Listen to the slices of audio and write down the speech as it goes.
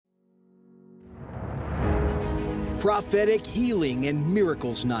Prophetic Healing and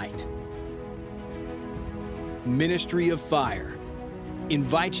Miracles Night. Ministry of Fire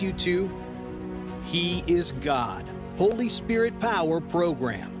invites you to He is God, Holy Spirit Power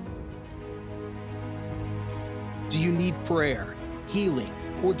program. Do you need prayer, healing,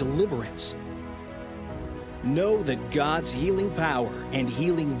 or deliverance? Know that God's healing power and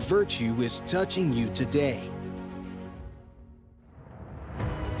healing virtue is touching you today.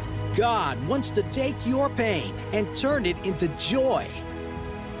 God wants to take your pain and turn it into joy,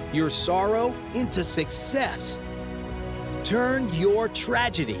 your sorrow into success. Turn your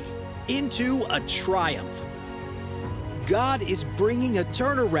tragedy into a triumph. God is bringing a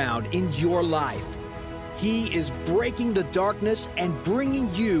turnaround in your life. He is breaking the darkness and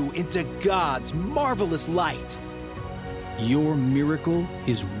bringing you into God's marvelous light. Your miracle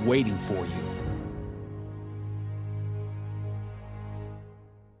is waiting for you.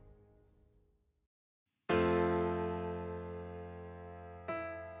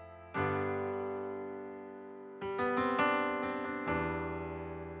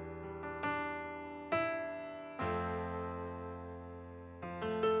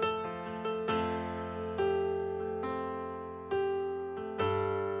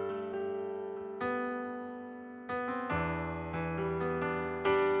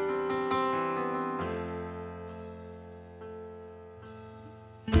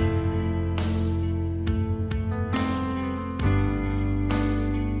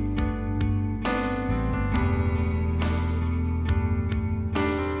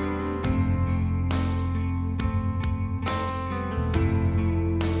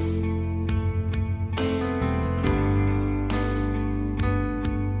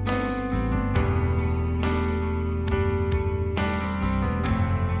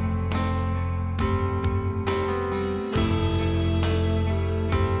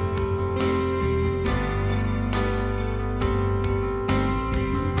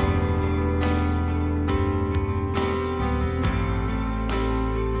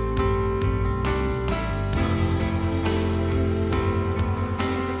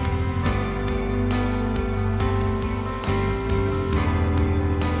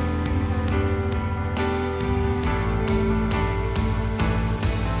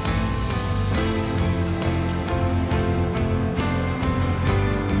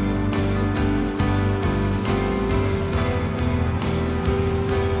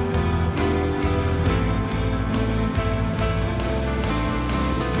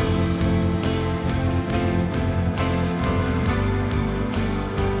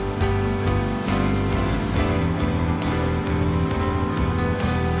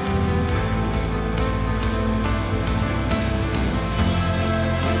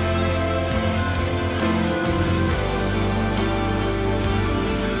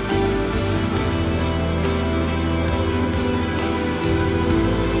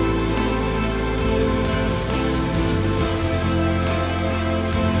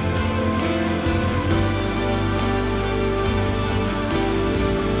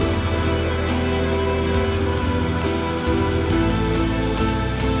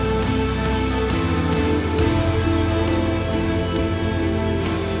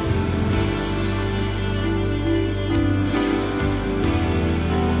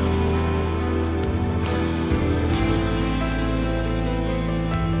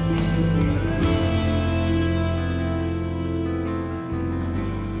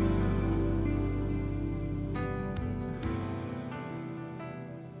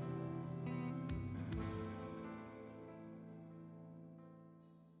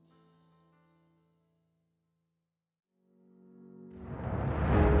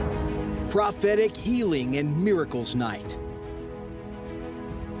 Prophetic Healing and Miracles Night.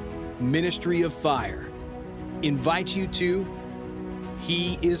 Ministry of Fire invites you to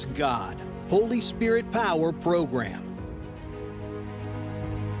He is God, Holy Spirit Power program.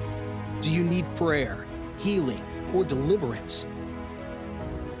 Do you need prayer, healing, or deliverance?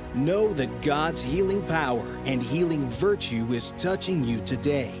 Know that God's healing power and healing virtue is touching you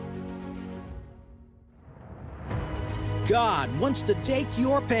today. God wants to take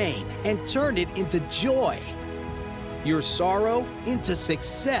your pain and turn it into joy, your sorrow into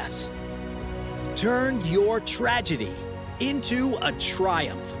success. Turn your tragedy into a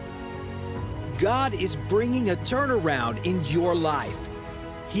triumph. God is bringing a turnaround in your life.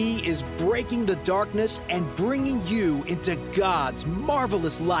 He is breaking the darkness and bringing you into God's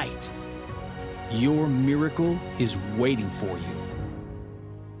marvelous light. Your miracle is waiting for you.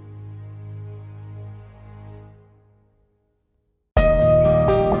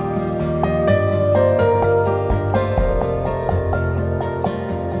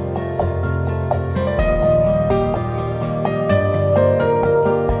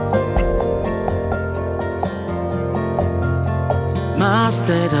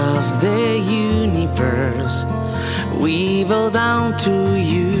 Master of the universe, we bow down to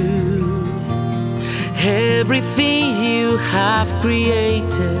you. Everything you have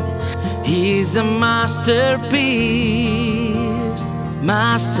created is a masterpiece.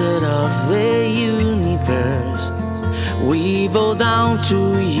 Master of the universe, we bow down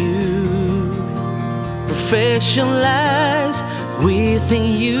to you. Perfection lies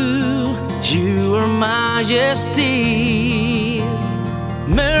within you, your majesty.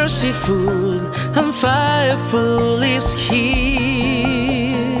 Merciful and fireful is here.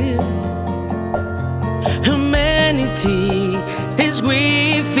 Humanity is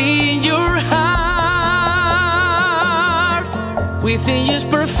within your heart. Within you is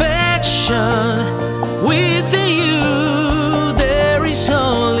perfection. Within you there is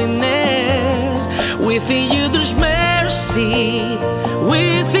holiness. Within you there's mercy.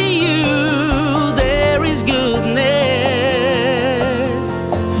 Within you there is goodness.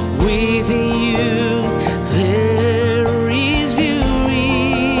 Within you there is beauty.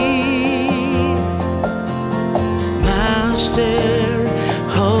 Master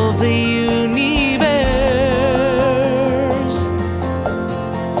of the universe,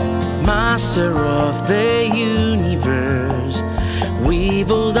 Master of the universe, we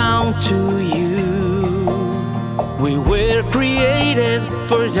bow down to you. We were created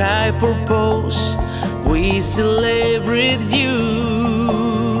for thy purpose. We celebrate you.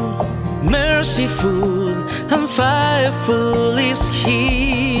 Merciful and fireful is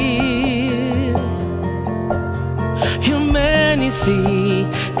here. Humanity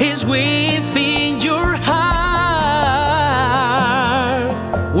is within your heart.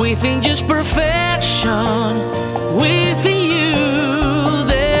 Within just perfection. Within you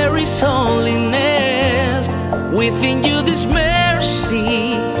there is holiness. Within you there's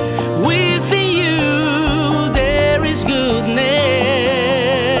mercy. Within you there is goodness.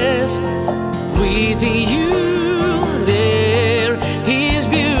 Within you there is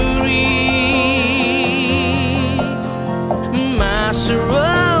beauty. Master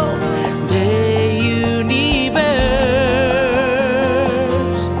of the universe.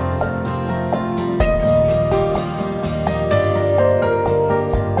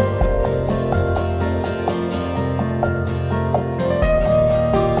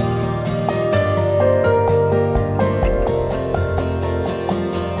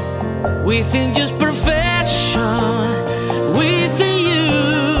 Within just perfection, within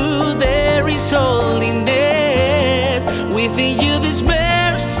you there is holiness. Within you there's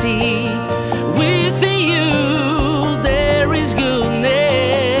mercy. Within you there is goodness.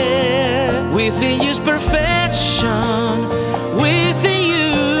 Within you is perfection. Within you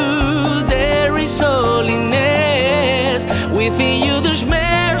there is holiness. Within you there's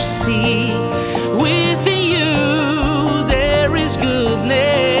mercy. Within you there is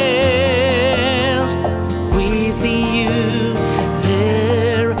goodness.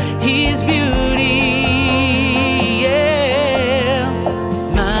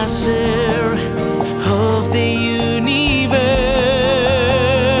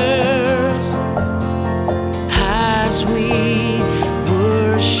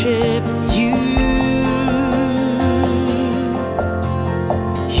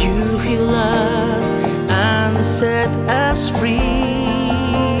 Set us free.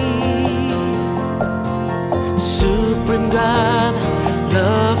 Supreme God,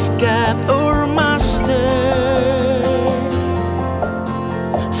 love God, our Master.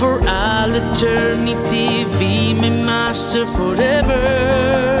 For all eternity, be my Master forever.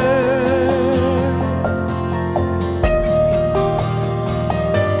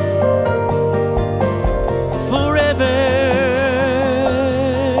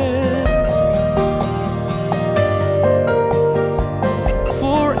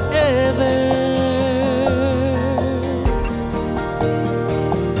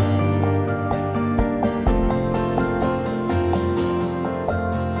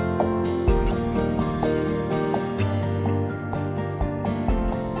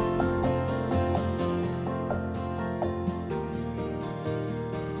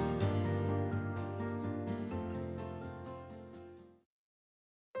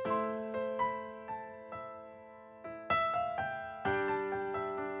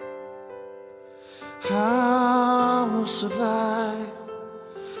 I will survive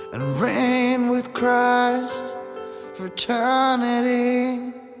and reign with Christ for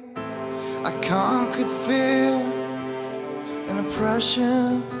eternity. I conquered fear and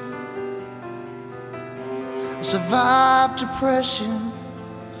oppression. I survived depression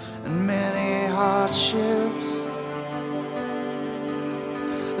and many hardships.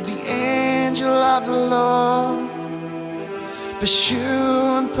 The angel of the Lord pursue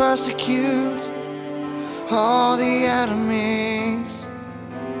and persecute all the enemies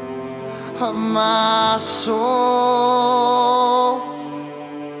of my soul.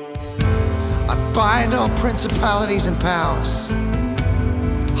 I bind all principalities and powers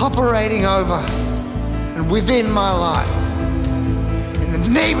operating over and within my life. In the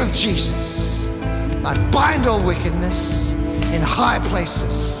name of Jesus, I bind all wickedness in high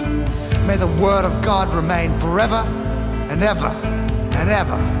places. May the word of God remain forever and ever and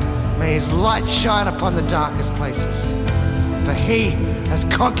ever. May his light shine upon the darkest places, for he has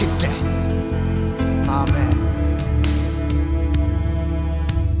conquered death. Amen.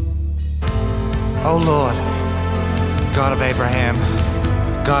 O Lord, God of Abraham,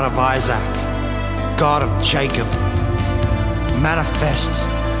 God of Isaac, God of Jacob, manifest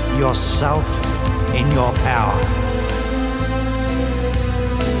yourself in your power.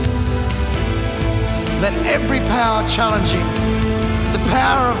 Let every power challenging the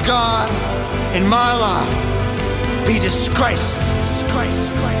power of God in my life be disgraced.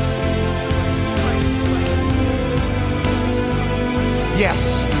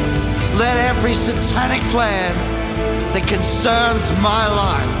 Yes, let every satanic plan that concerns my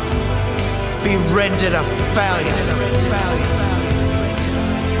life be rendered a failure.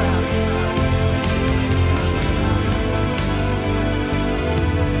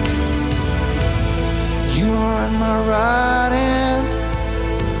 You are in my right hand,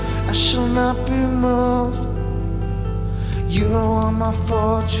 I shall not be moved. You are my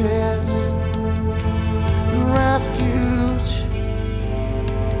fortress and refuge.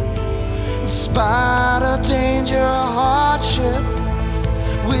 In spite of danger or hardship,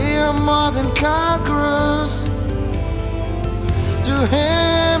 we are more than conquerors through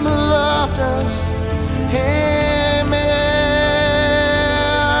him who loved us. Amen.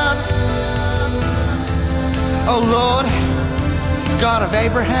 Oh Lord, God of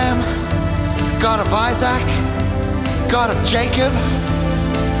Abraham, God of Isaac, God of Jacob,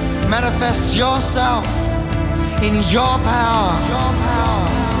 manifest yourself in your power.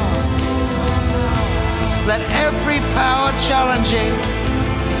 Let every power challenging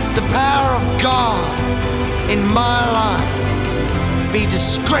the power of God in my life be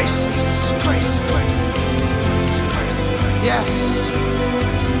disgraced. Yes.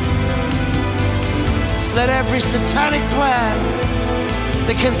 Let every satanic plan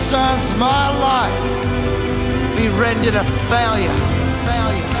that concerns my life be rendered a failure.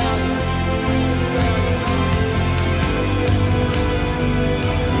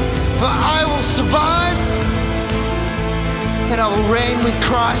 For I will survive and I will reign with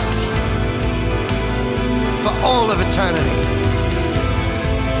Christ for all of eternity.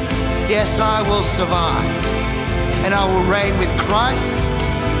 Yes, I will survive and I will reign with Christ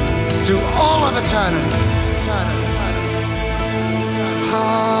through all of eternity.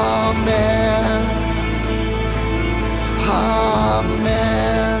 Amen.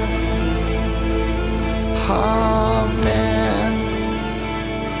 Amen. Amen.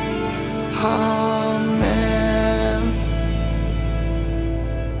 Amen.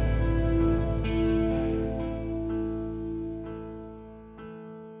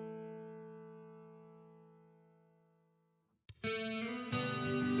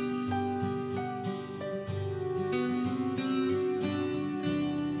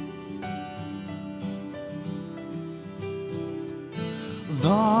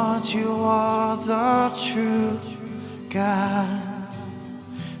 Lord, you are the true God,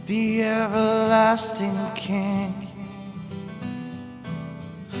 the everlasting King.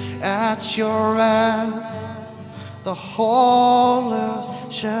 At your wrath, the whole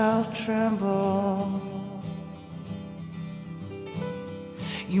earth shall tremble.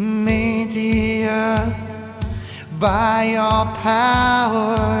 You made the earth, by your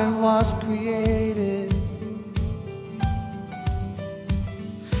power it was created.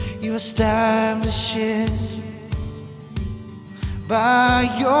 You establish it by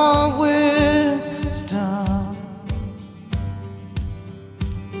your wisdom.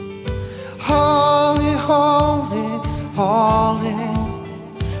 Holy, holy, holy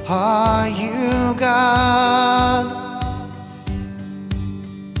are you, God.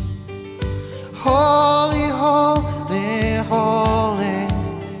 Holy, holy, holy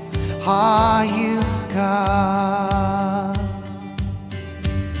are you, God.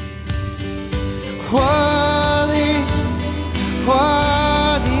 Worthy,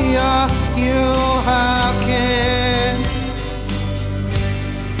 worthy are you, our King.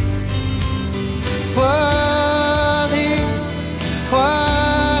 Worthy,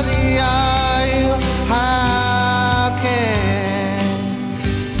 worthy are you, our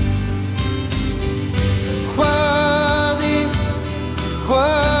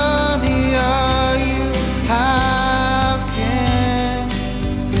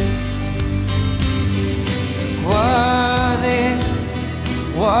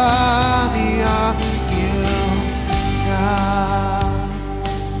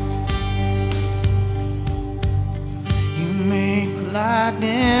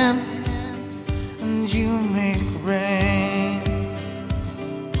lightning and you make rain.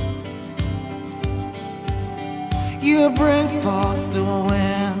 You bring forth the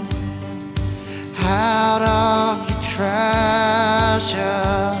wind out of your treasure.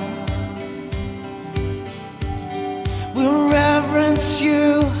 We reverence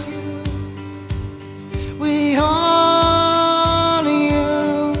you, we honor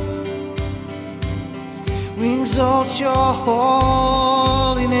you, we exalt your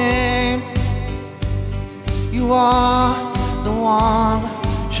holy name. You are the one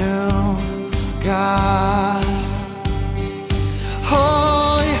true God.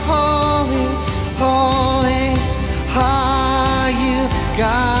 Holy, holy, holy are you,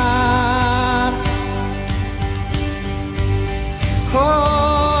 God.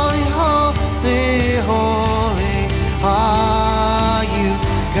 Holy, holy, holy are you,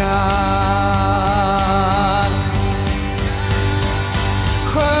 God.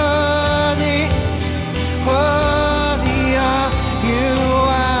 Worthy, worthy are you,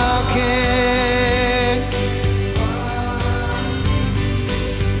 our King.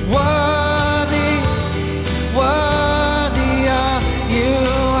 Worthy, worthy are you,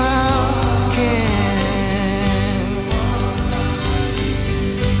 our King.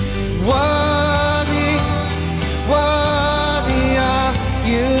 Worthy, worthy are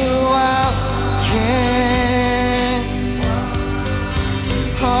you, our King.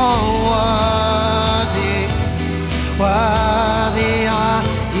 Oh, worthy, worthy are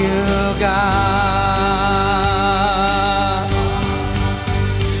you, God.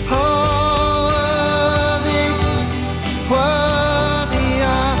 Oh, worthy, worthy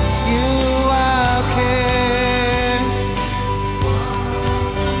are you, our King.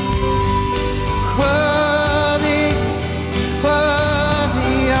 Worthy,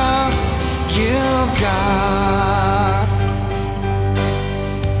 worthy are you, God.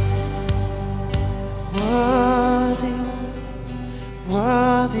 Worthy,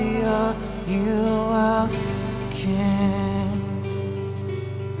 worthy are you, our King.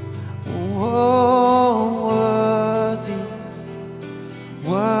 Oh, worthy,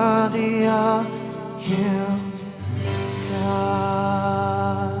 worthy are you, God.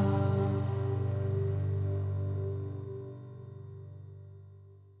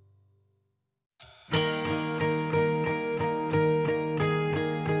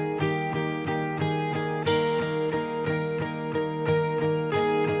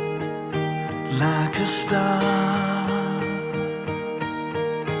 Like a star,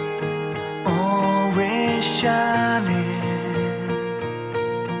 always shining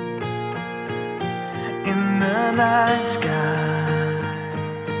in the night sky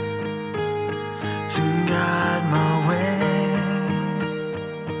to guide my way.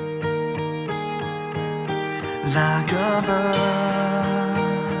 Like a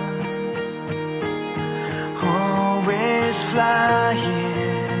bird, always flying,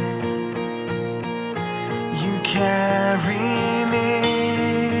 carry me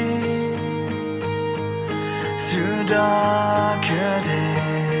through darker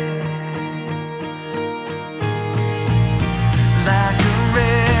days. Like a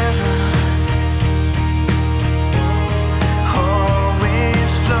river,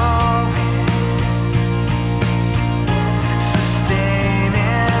 always flowing,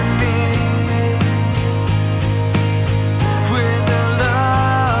 sustaining me with the love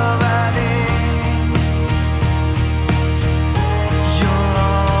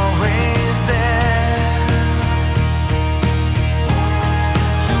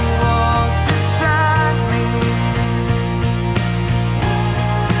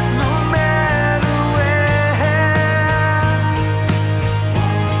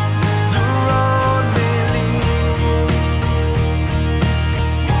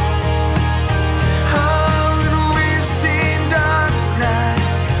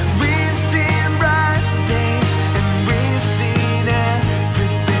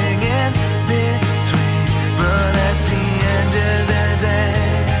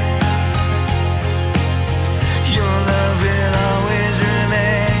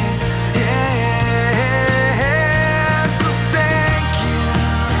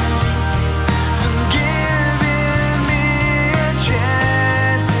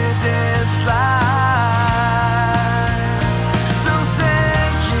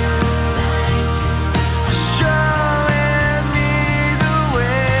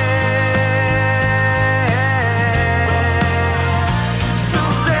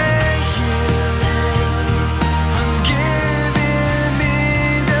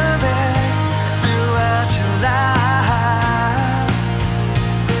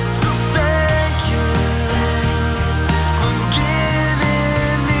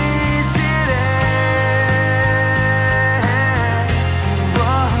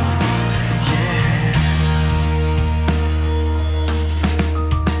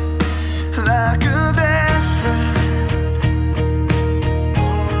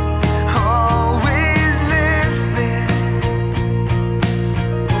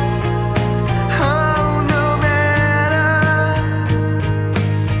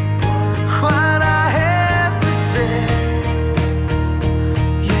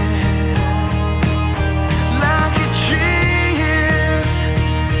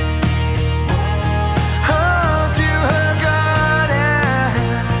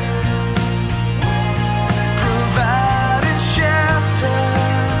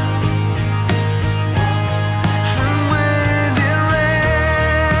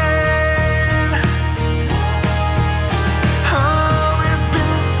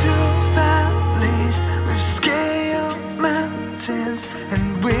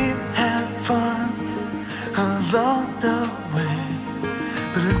and we had fun along the way.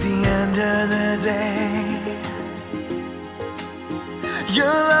 But at the end of the day, your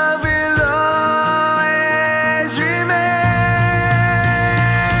love will always remain.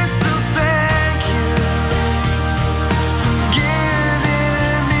 So thank you for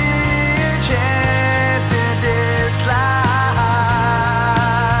giving me a chance in this life.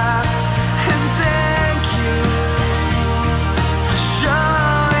 And thank you for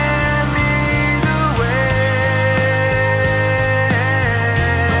showing me the way.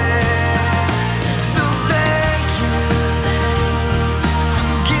 So thank you for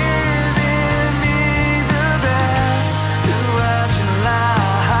giving me the best throughout your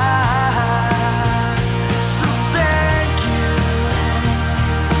life. So thank you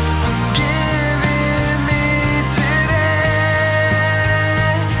for giving me today.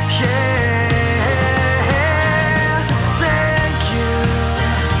 Yeah, thank you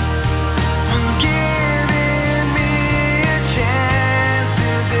for giving me a chance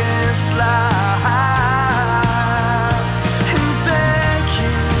in this life. And thank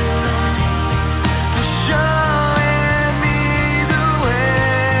you for showing me the way.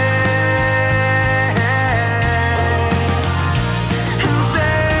 And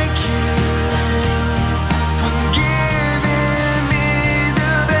thank you for giving me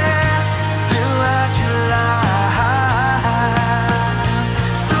the best throughout your life.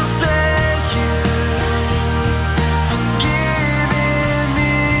 So thank you for giving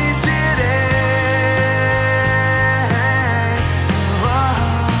me today. Oh,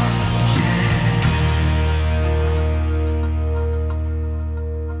 yeah.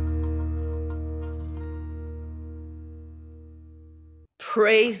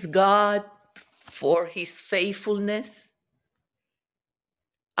 Praise God for his faithfulness.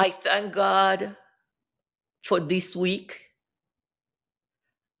 I thank God for this week.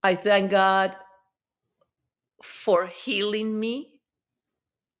 I thank God for healing me.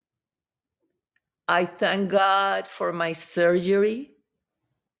 I thank God for my surgery.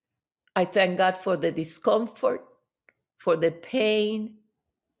 I thank God for the discomfort, for the pain,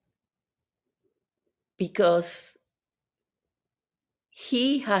 because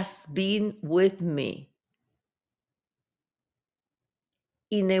he has been with me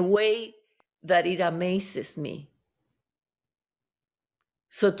in a way that it amazes me.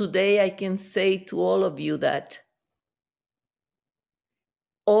 So today I can say to all of you that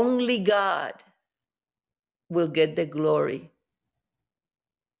only God will get the glory.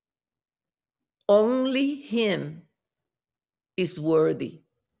 Only him is worthy.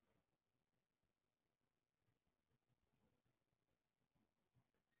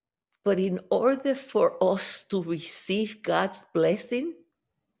 But in order for us to receive God's blessing,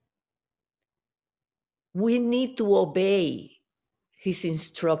 we need to obey his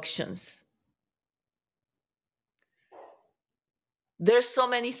instructions. There's so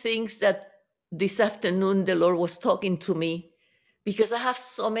many things that this afternoon the Lord was talking to me because I have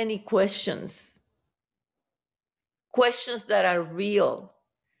so many questions that are real,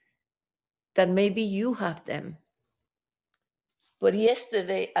 that maybe you have them. But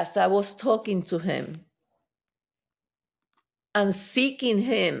yesterday, as I was talking to him and seeking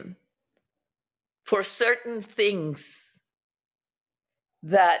him for certain things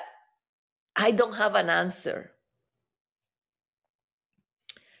that I don't have an answer,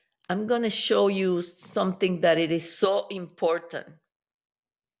 I'm going to show you something that it is so important.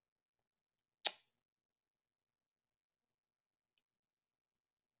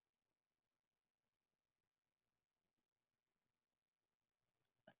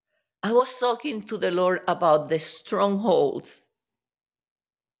 I was talking to the Lord about the strongholds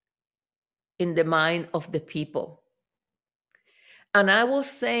in the mind of the people. And I was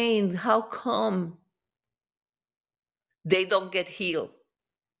saying, how come they don't get healed?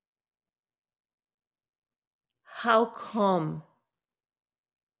 How come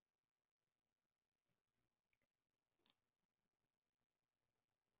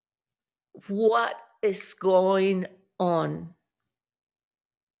what is going on?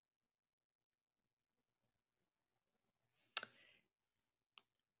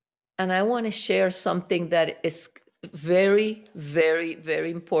 And I want to share something that is very, very,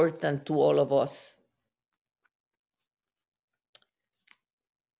 very important to all of us.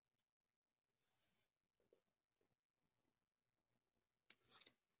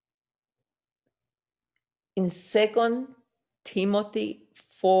 In 2 Timothy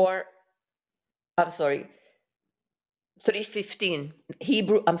 3:15,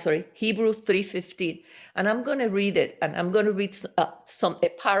 Hebrew 3:15. And I'm going to read it, and I'm going to read a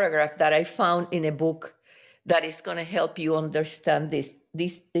paragraph that I found in a book that is going to help you understand this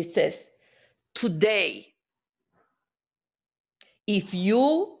it says, today, if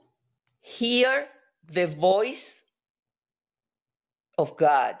you hear the voice of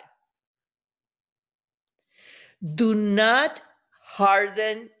God, do not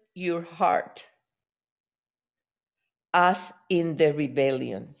harden your heart as in the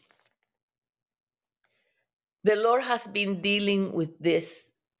rebellion. The Lord has been dealing with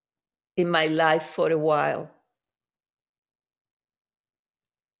this in my life for a while.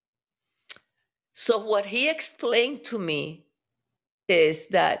 So what he explained to me is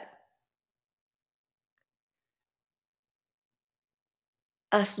that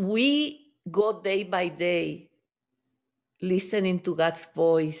as we go day by day listening to God's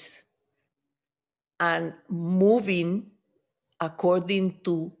voice and moving according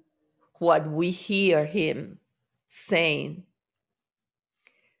to what we hear him saying,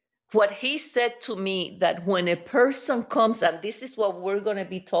 what he said to me, that when a person comes, and this is what we're going to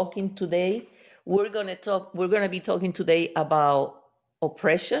be talking today, we're going to be talking today about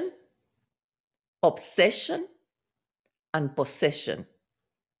oppression, obsession, and possession.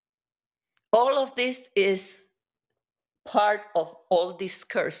 All of this is part of all these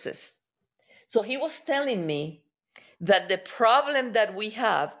curses. So he was telling me that the problem that we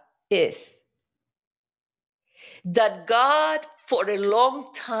have is that God, for a long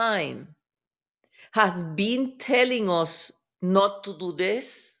time, has been telling us not to do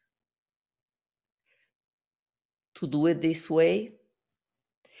this, to do it this way.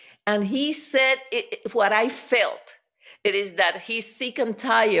 And he said, what I felt, it is that he's sick and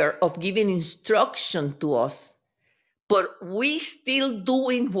tired of giving instruction to us, but we still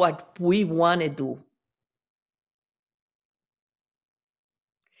doing what we want to do.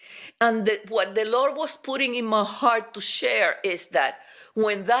 And what the Lord was putting in my heart to share is that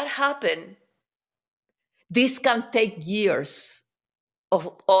when that happened, this can take years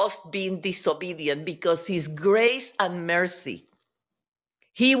of us being disobedient, because his grace and mercy,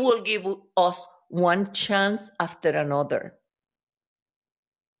 he will give us one chance after another.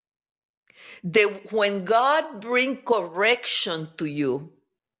 When God brings correction to you,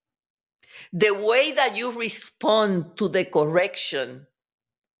 the way that you respond to the correction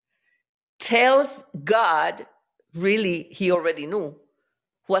tells God, really, he already knew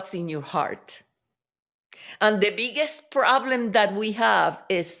what's in your heart. And the biggest problem that we have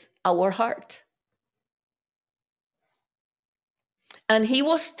is our heart. And he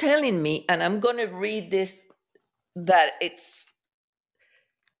was telling me, and I'm going to read this, that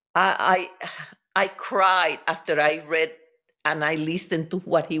I cried after I read and I listened to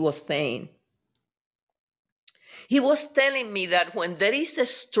what he was saying. He was telling me that when there is a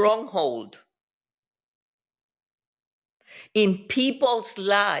stronghold in people's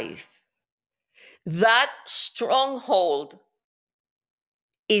life, that stronghold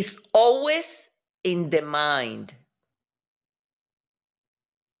is always in the mind.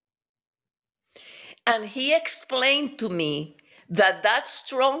 And he explained to me that that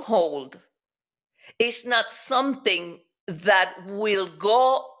stronghold is not something that will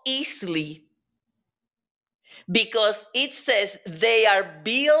go easily, because it says they are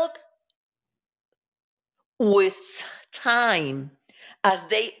built with time as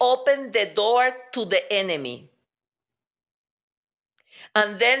they open the door to the enemy.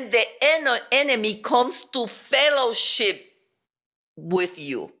 And then the enemy comes to fellowship with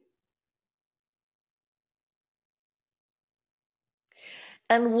you.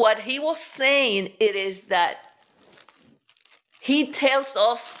 And what he was saying, it is that he tells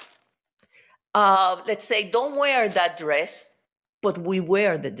us, let's say, don't wear that dress, but we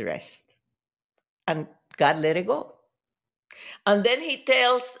wear the dress. And God let it go. And then he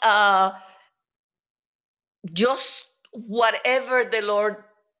tells, just whatever the Lord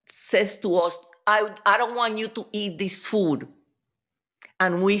says to us, I don't want you to eat this food.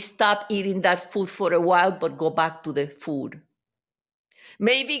 And we stop eating that food for a while, but go back to the food.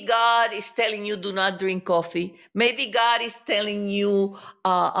 Maybe God is telling you, do not drink coffee. Maybe God is telling you,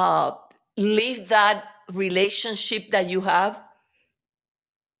 leave that relationship that you have.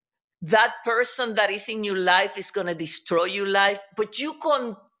 That person that is in your life is going to destroy your life, but you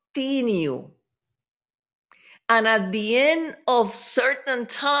continue. And at the end of certain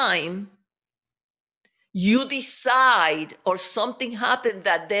time, you decide, or something happened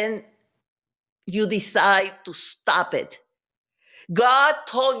that then you decide to stop it. God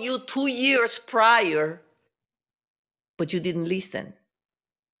told you 2 years prior, but you didn't listen.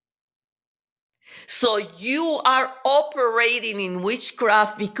 So you are operating in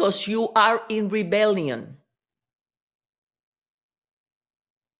witchcraft because you are in rebellion.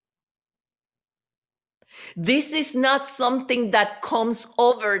 This is not something that comes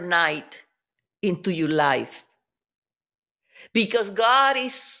overnight into your life, because God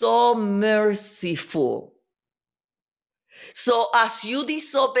is so merciful. So as you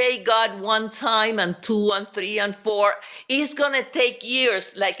disobey God one time and two and three and four, it's going to take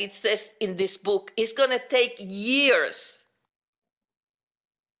years, like it says in this book. It's going to take years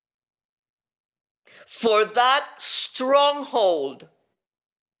for that stronghold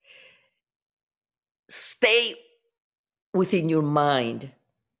stay within your mind.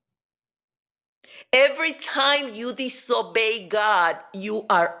 Every time you disobey God, you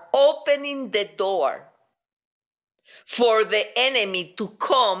are opening the door for the enemy to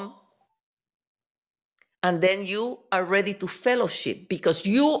come, and then you are ready to fellowship, because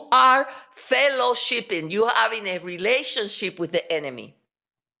you are fellowshipping. You are having a relationship with the enemy.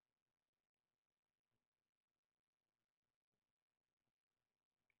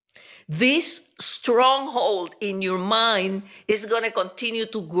 This stronghold in your mind is going to continue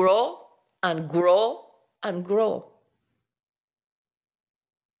to grow and grow and grow.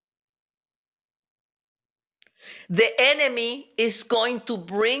 The enemy is going to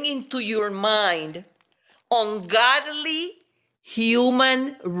bring into your mind ungodly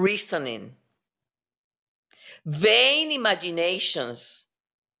human reasoning, vain imaginations,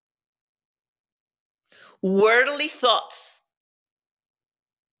 worldly thoughts,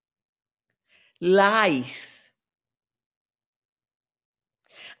 lies.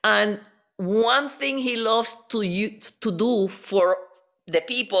 And one thing he loves to do for the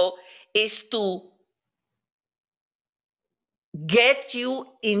people is to get you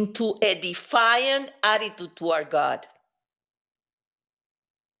into a defiant attitude toward God.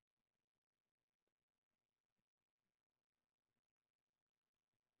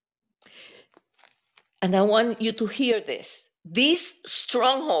 And I want you to hear this. These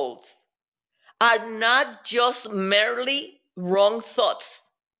strongholds are not just merely wrong thoughts.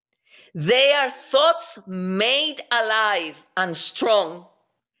 They are thoughts made alive and strong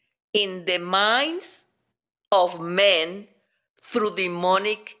in the minds of men through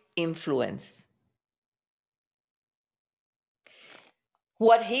demonic influence.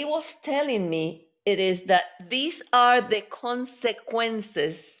 What he was telling me, it is that these are the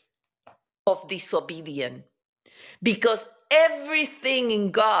consequences of disobedience, because everything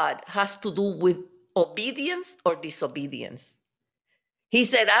in God has to do with obedience or disobedience. He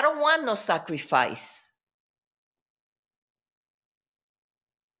said, I don't want no sacrifice.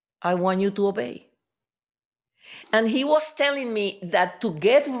 I want you to obey. And he was telling me that to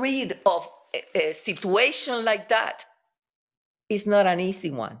get rid of a situation like that is not an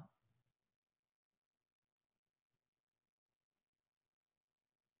easy one.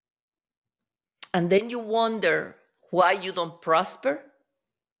 And then you wonder why you don't prosper,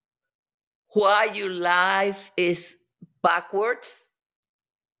 why your life is backwards.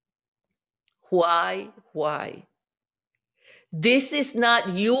 Why? This is not,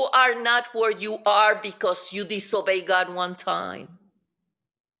 you are not where you are because you disobey God one time.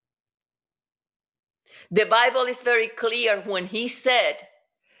 The Bible is very clear when he said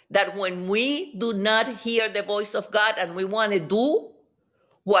that when we do not hear the voice of God and we want to do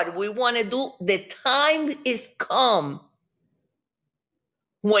what we want to do, the time is come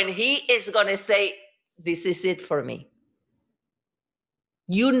when he is going to say, this is it for me.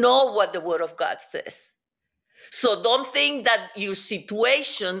 You know what the word of God says. So don't think that your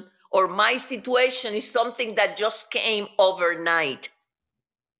situation or my situation is something that just came overnight.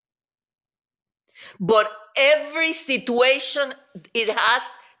 But every situation, it has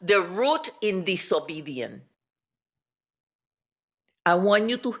the root in disobedience. I want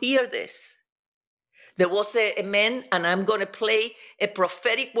you to hear this. There was a man, and I'm going to play a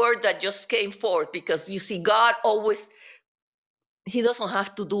prophetic word that just came forth, because you see, God always, he doesn't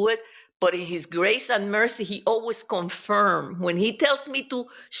have to do it, but in his grace and mercy, he always confirms. When he tells me to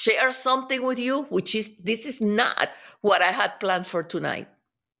share something with you, which is, this is not what I had planned for tonight.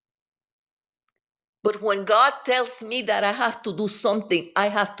 But when God tells me that I have to do something, I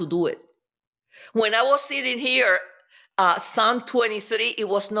have to do it. When I was sitting here, Psalm 23, it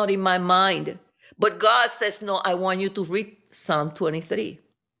was not in my mind. But God says, no, I want you to read Psalm 23.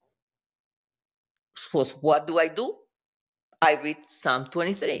 So what do? I read Psalm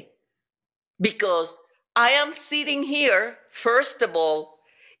 23. Because I am sitting here, first of all,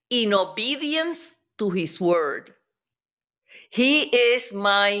 in obedience to his word. He is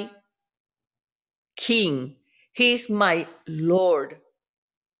my King. He is my Lord.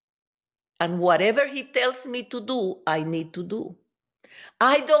 And whatever he tells me to do, I need to do.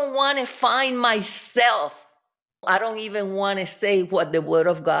 I don't want to find myself. I don't even want to say what the word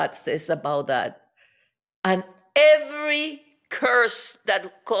of God says about that. And every curse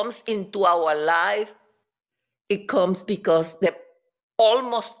that comes into our life, it comes because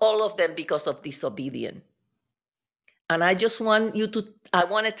almost all of them because of disobedience. And I just want I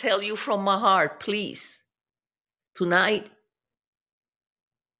want to tell you from my heart, please, tonight,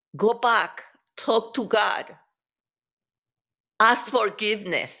 go back, talk to God, ask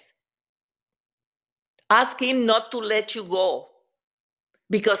forgiveness, ask Him not to let you go.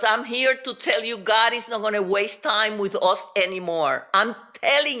 Because I'm here to tell you, God is not going to waste time with us anymore. I'm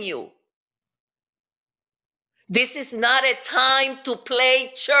telling you. This is not a time to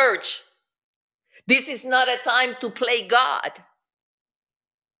play church. This is not a time to play God.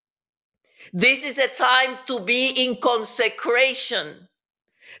 This is a time to be in consecration,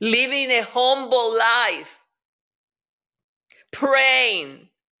 living a humble life, praying,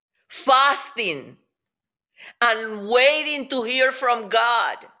 fasting, and waiting to hear from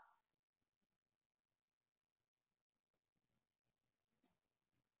God.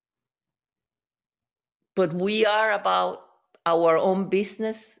 But we are about our own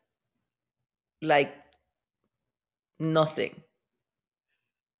business like nothing.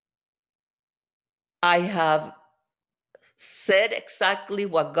 I have said exactly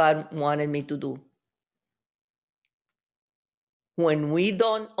what God wanted me to do. When we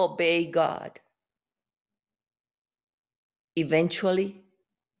don't obey God, eventually,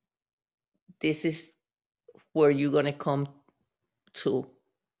 this is where you're going to come to.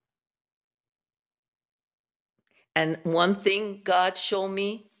 And one thing God showed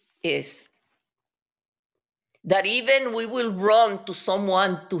me is that even we will run to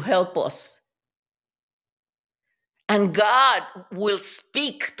someone to help us. And God will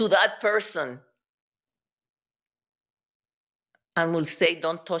speak to that person and will say,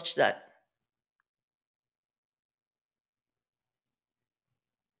 don't touch that.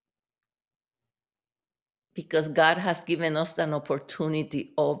 Because God has given us an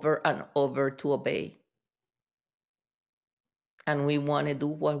opportunity over and over to obey. And we want to do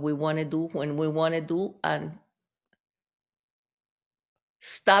what we want to do when we want to do, and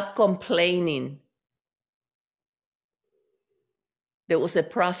stop complaining. There was a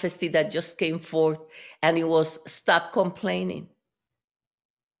prophecy that just came forth, and it was stop complaining.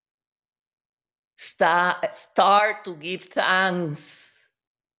 Start to give thanks.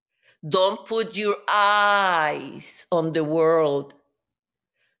 Don't put your eyes on the world.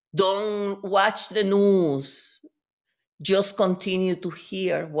 Don't watch the news. Just continue to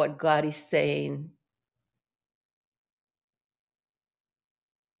hear what God is saying.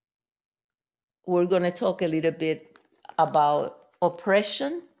 We're going to talk a little bit about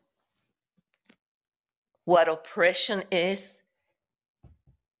oppression, what oppression is,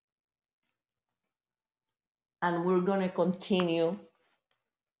 and we're going to continue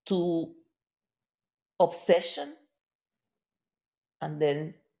to obsession and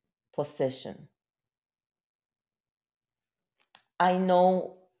then possession. I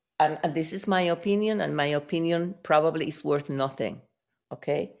know, and this is my opinion, and my opinion probably is worth nothing,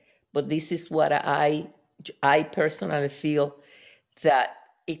 okay? But this is what I personally feel that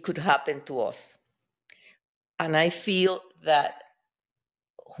it could happen to us. And I feel that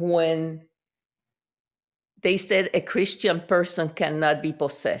when they said a Christian person cannot be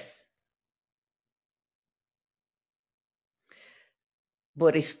possessed,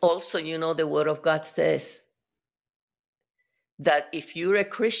 but it's also, the Word of God says that if you're a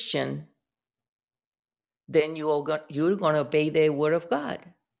Christian, then you're going to obey the Word of God.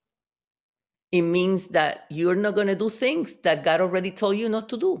 It means that you're not going to do things that God already told you not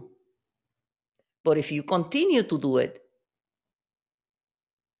to do. But if you continue to do it,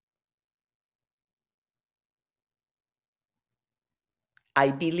 I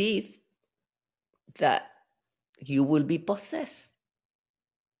believe that you will be possessed.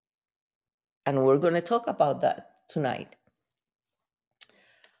 And we're going to talk about that tonight.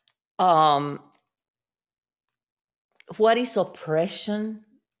 What is oppression?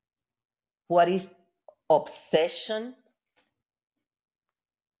 What is obsession?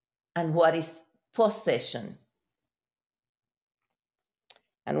 And what is possession?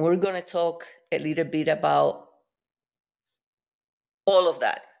 And we're going to talk a little bit about all of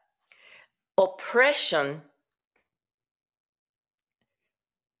that. Oppression,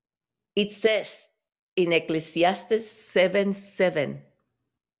 it says in Ecclesiastes 7:7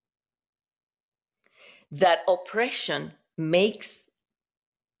 that oppression makes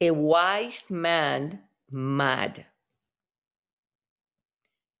a wise man mad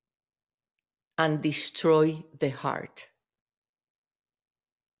and destroy the heart.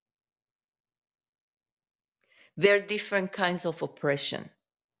 There are different kinds of oppression.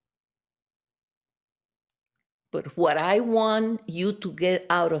 But what I want you to get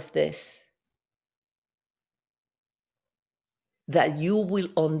out of this, that you will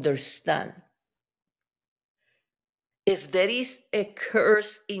understand, if there is a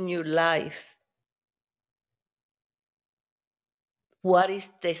curse in your life, what is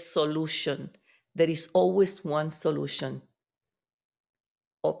the solution? There is always one solution: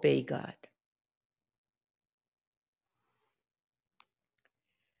 obey God.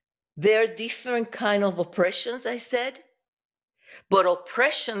 There are different kinds of oppressions, I said, but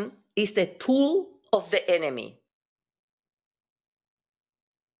oppression is a tool of the enemy.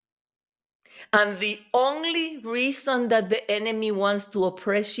 And the only reason that the enemy wants to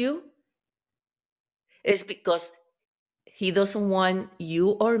oppress you is because he doesn't want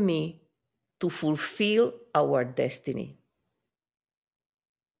you or me to fulfill our destiny.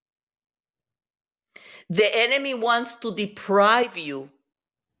 The enemy wants to deprive you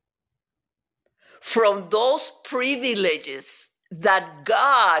from those privileges that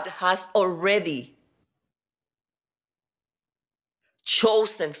God has already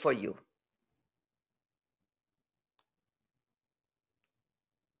chosen for you.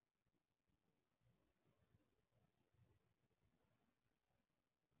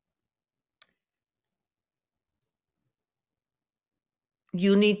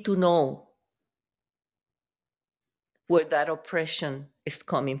 You need to know where that oppression is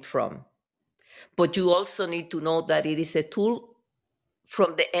coming from. But you also need to know that it is a tool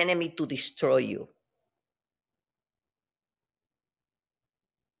from the enemy to destroy you.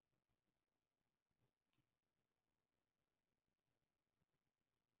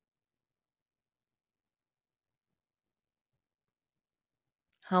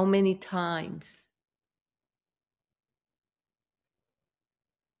 How many times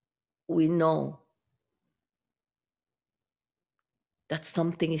we know that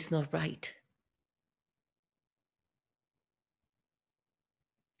something is not right?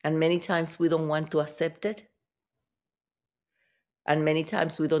 And many times we don't want to accept it. And many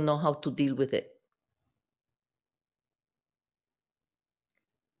times we don't know how to deal with it.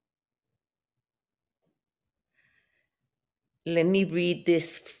 Let me read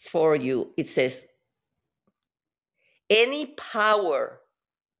this for you. It says, any power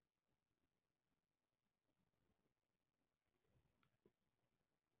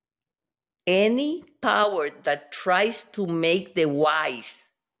that tries to make the wise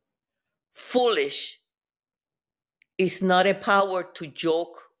foolish is not a power to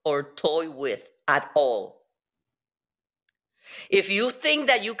joke or toy with at all. If you think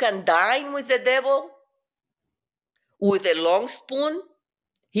that you can dine with the devil with a long spoon,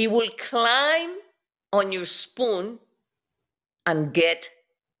 he will climb on your spoon and get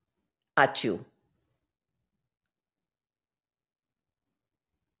at you.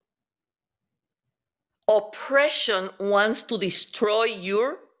 Oppression wants to destroy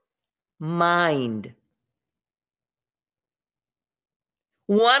your mind.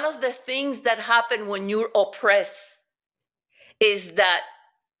 One of the things that happen when you're oppressed is that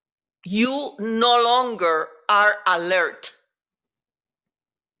you no longer are alert.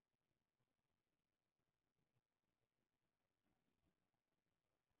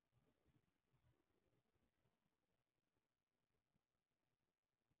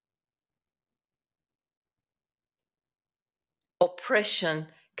 Oppression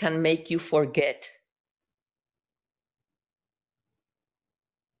can make you forget.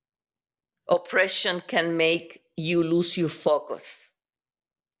 Oppression can make you lose your focus.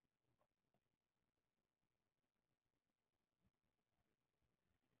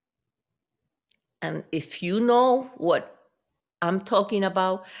 And if you know what I'm talking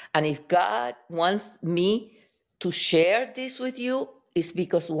about, and if God wants me to share this with you, it's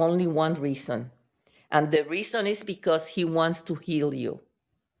because only one reason. And the reason is because he wants to heal you.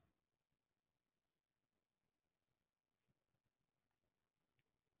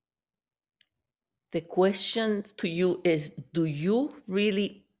 The question to you is, do you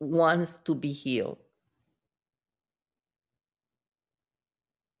really want to be healed?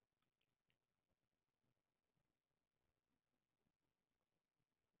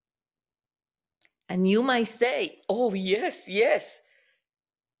 And you might say, oh, yes, yes.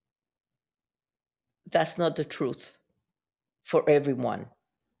 That's not the truth for everyone.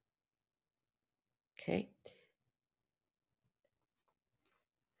 Okay.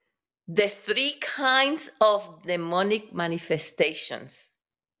 The three kinds of demonic manifestations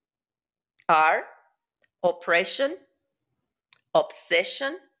are oppression,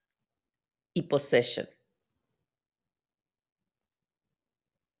 obsession, y possession.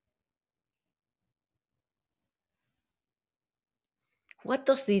 What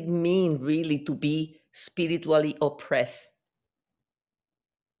does it mean really to be spiritually oppressed.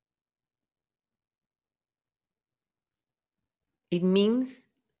 It means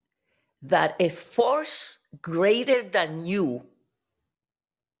that a force greater than you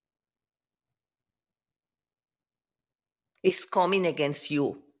is coming against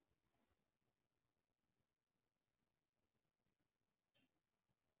you.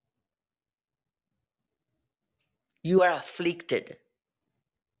 You are afflicted.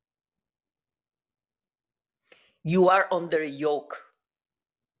 You are under a yoke.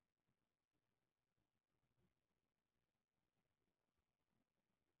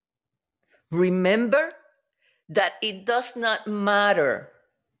 Remember that it does not matter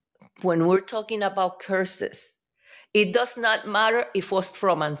when we're talking about curses. It does not matter if it was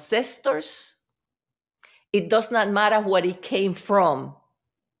from ancestors. It does not matter what it came from.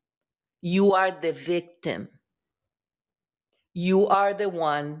 You are the victim. You are the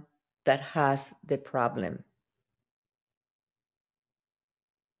one that has the problem.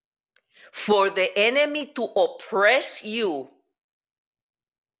 For the enemy to oppress you,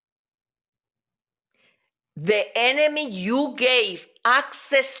 the enemy, you gave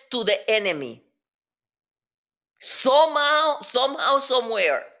access to the enemy. Somehow,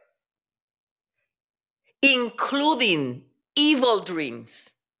 somewhere, including evil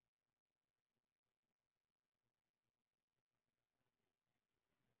dreams.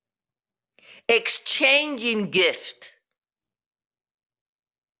 Exchanging gift.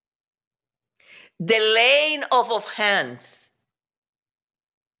 The laying off of hands.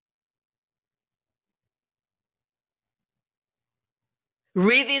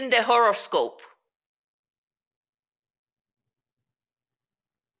 Reading the horoscope.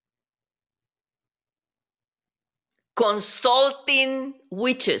 Consulting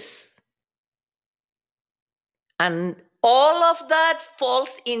witches. And all of that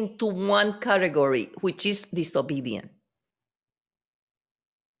falls into one category, which is disobedient.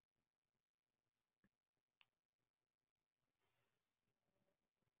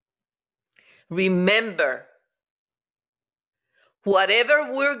 Remember,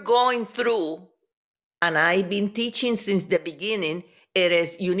 whatever we're going through, and I've been teaching since the beginning, it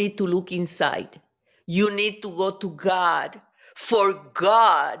is you need to look inside. You need to go to God, for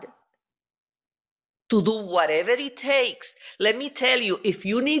God to do whatever it takes. Let me tell you, if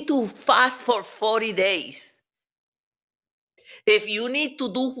you need to fast for 40 days, if you need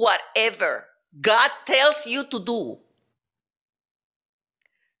to do whatever God tells you to do,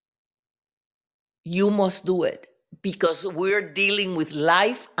 you must do it, because we're dealing with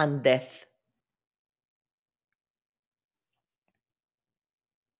life and death.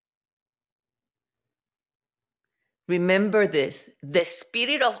 Remember this, the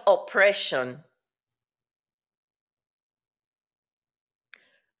spirit of oppression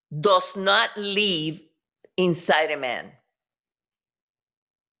does not live inside a man,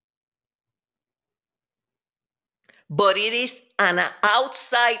 but it is an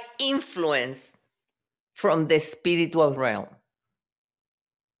outside influence from the spiritual realm.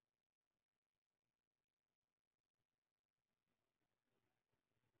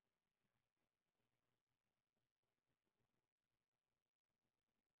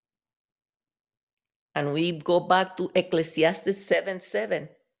 And we go back to Ecclesiastes 7:7.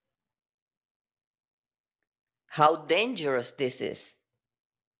 How dangerous this is.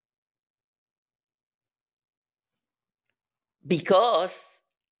 Because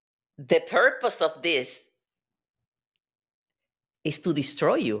the purpose of this is to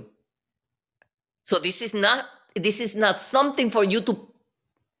destroy you. So this is not something for you to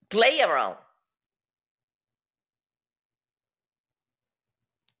play around.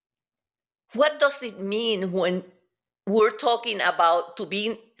 What does it mean when we're talking about to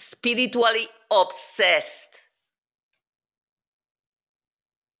being spiritually obsessed?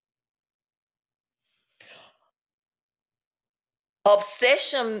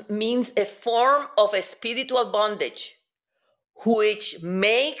 Obsession means a form of a spiritual bondage which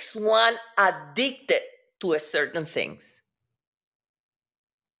makes one addicted to a certain things.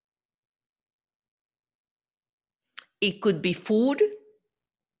 It could be food,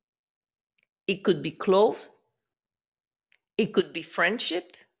 it could be clothes, it could be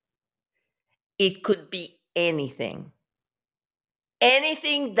friendship, it could be anything.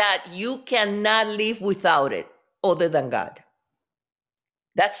 Anything that you cannot live without it other than God.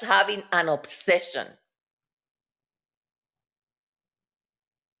 That's having an obsession.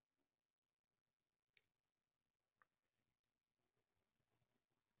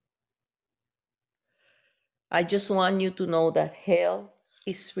 I just want you to know that hell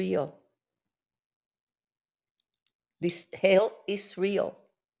is real. This hell is real.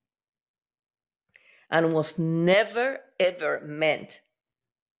 and was never, ever meant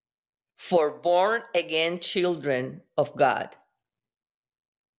for born again children of God.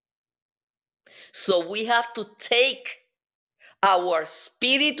 So we have to take our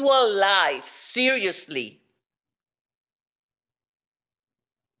spiritual life seriously.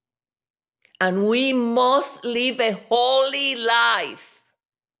 And we must live a holy life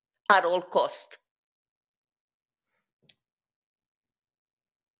at all cost.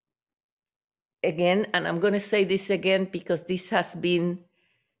 Again, and I'm going to say this again because this has been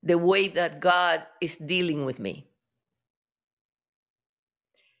the way that God is dealing with me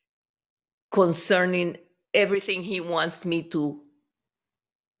concerning everything He wants me to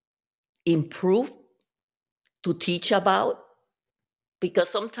improve, to teach about. Because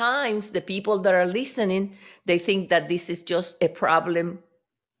sometimes the people that are listening, they think that this is just a problem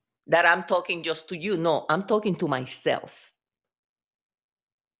that I'm talking just to you. No, I'm talking to myself.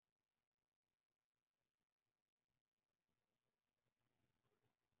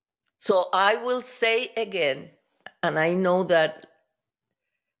 So I will say again, and I know that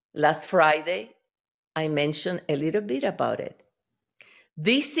last Friday I mentioned a little bit about it.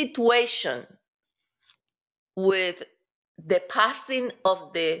 This situation with the passing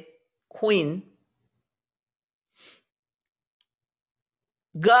of the queen,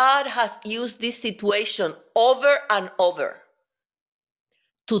 God has used this situation over and over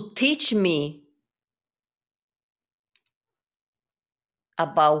to teach me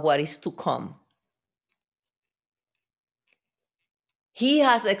about what is to come. He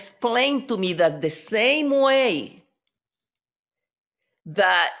has explained to me that the same way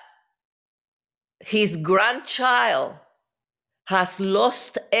that his grandchild has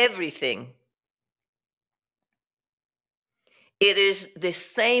lost everything, it is the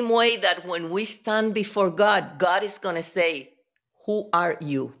same way that when we stand before God, God is going to say, "Who are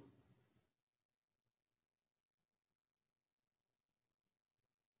you?"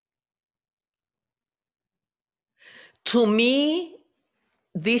 To me,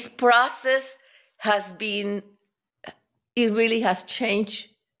 this process has been, it really has changed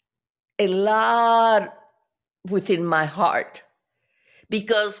a lot within my heart.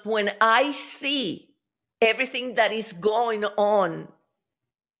 Because when I see everything that is going on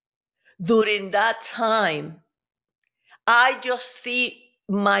during that time, I just see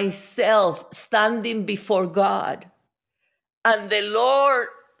myself standing before God and the Lord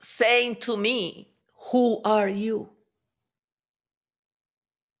saying to me, "Who are you?"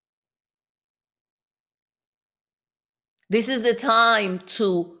 This is the time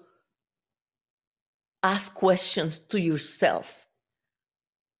to ask questions to yourself.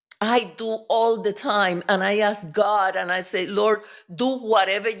 I do all the time, and I ask God and I say, "Lord, do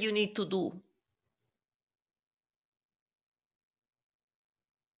whatever you need to do."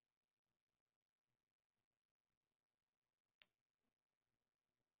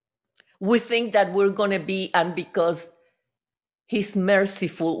 We think that we're going to be, and because He's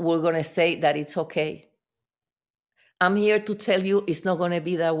merciful, we're going to say that it's okay. I'm here to tell you it's not going to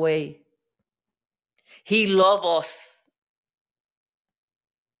be that way. He loves us,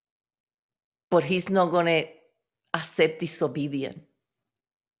 but He's not going to accept disobedience.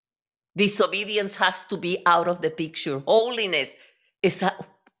 Disobedience has to be out of the picture. Holiness is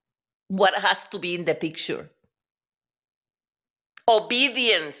what has to be in the picture.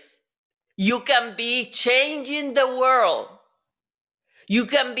 Obedience. You can be changing the world. You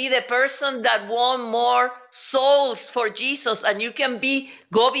can be the person that wants more souls for Jesus, and you can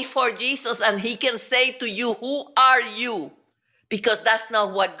go before Jesus and He can say to you, "Who are you?" Because that's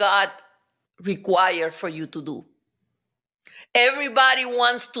not what God requires for you to do. Everybody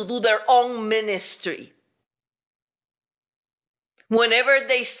wants to do their own ministry. Whenever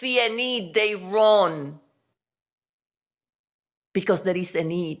they see a need, they run because there is a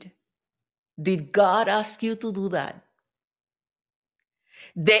need. Did God ask you to do that?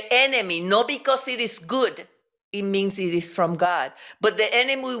 The enemy, not because it is good, it means it is from God, but the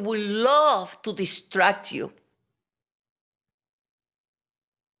enemy will love to distract you.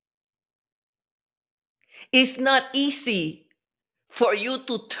 It's not easy for you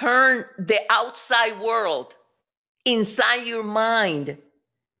to turn the outside world inside your mind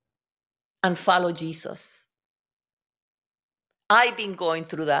and follow Jesus. I've been going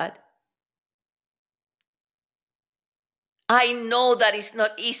through that. I know that it's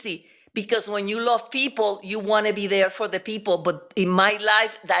not easy because when you love people, you want to be there for the people. But in my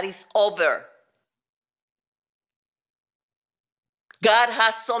life, that is over. God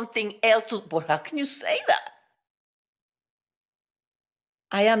has something else to, but how can you say that?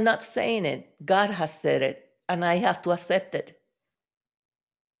 I am not saying it. God has said it, and I have to accept it.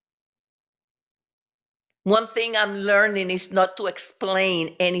 One thing I'm learning is not to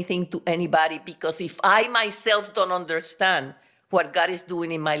explain anything to anybody, because if I myself don't understand what God is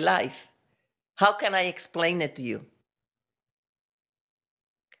doing in my life, how can I explain it to you?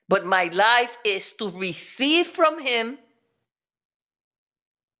 But my life is to receive from Him,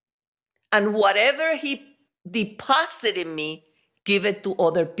 and whatever He deposited in me, give it to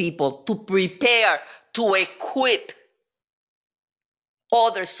other people to prepare, to equip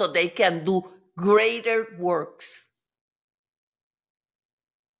others so they can do greater works.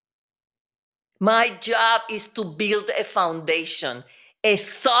 My job is to build a foundation, a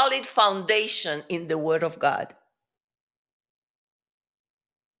solid foundation in the Word of God.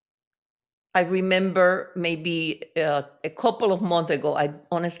 I remember maybe a couple of months ago, I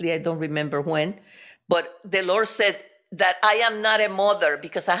don't remember when, but the Lord said that I am not a mother,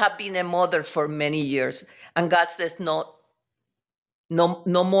 because I have been a mother for many years. And God says, no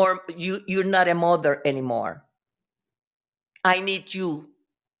more, you're not a mother anymore. I need you.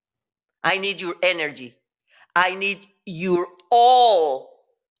 I need your energy. I need your all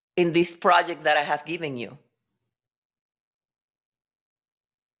in this project that I have given you.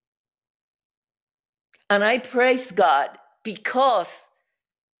 And I praise God, because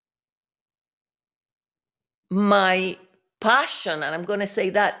my passion, and I'm going to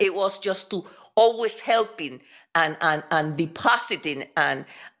say that, it was just to always helping and depositing and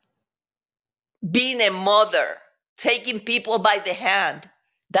being a mother, taking people by the hand.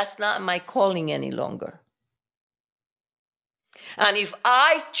 That's not my calling any longer. And if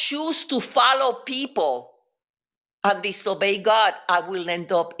I choose to follow people and disobey God, I will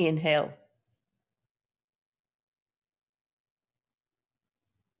end up in hell.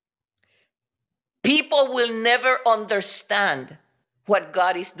 People will never understand what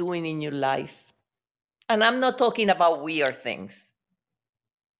God is doing in your life. And I'm not talking about weird things.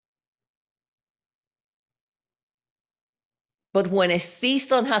 But when a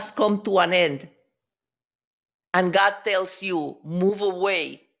season has come to an end and God tells you, move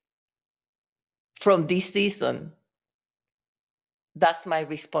away from this season, that's my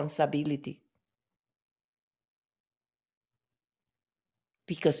responsibility.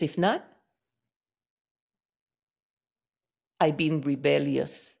 Because if not, I've been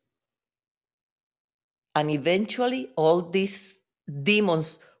rebellious. And eventually, all these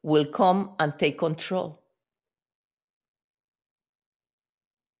demons will come and take control.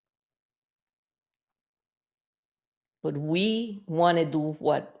 But we want to do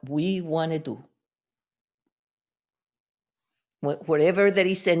what we want to do. Wherever there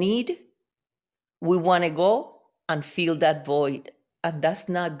is a need, we want to go and fill that void. And that's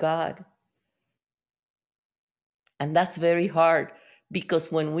not God. And that's very hard,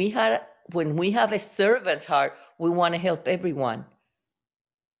 because when we have a servant's heart, we want to help everyone.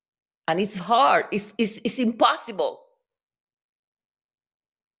 And it's hard. It's impossible.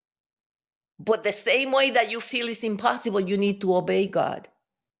 But the same way that you feel it's impossible, you need to obey God.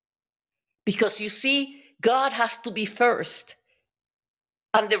 Because you see, God has to be first.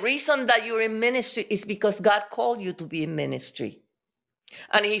 And the reason that you're in ministry is because God called you to be in ministry.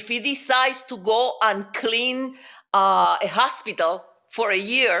 And if He decides to go and clean a hospital for a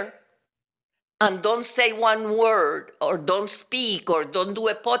year and don't say one word, or don't speak, or don't do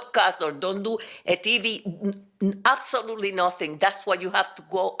a podcast, or don't do a TV, absolutely nothing, that's what you have to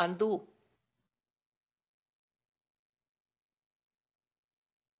go and do.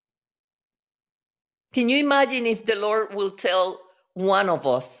 Can you imagine if the Lord will tell one of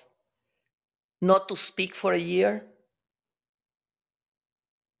us not to speak for a year?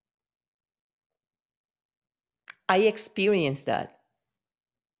 I experienced that.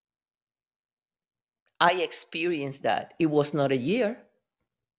 It was not a year.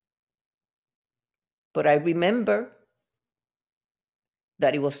 But I remember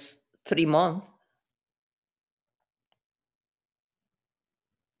that it was 3 months.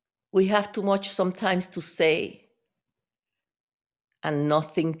 We have too much sometimes to say and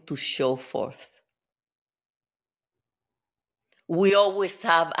nothing to show forth. We always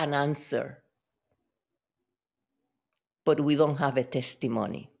have an answer, but we don't have a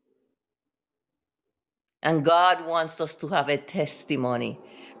testimony. And God wants us to have a testimony,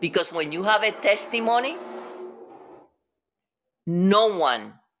 because when you have a testimony, no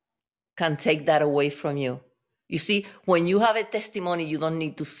one can take that away from you. You see, when you have a testimony, you don't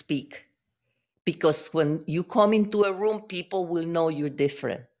need to speak, because when you come into a room, people will know you're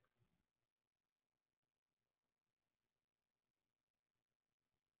different.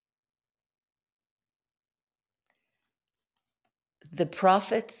 The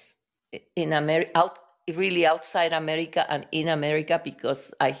prophets in America, really outside America and in America,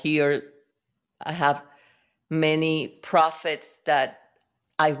 because I have many prophets that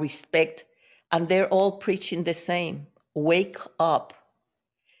I respect, and they're all preaching the same. Wake up.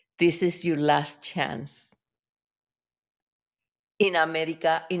 This is your last chance. In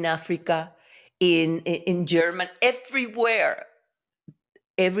America, in Africa, in Germany, everywhere.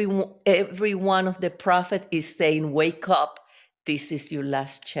 Every one of the prophets is saying, wake up. This is your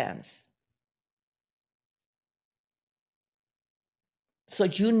last chance. So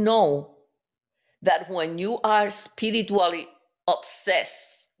you know that when you are spiritually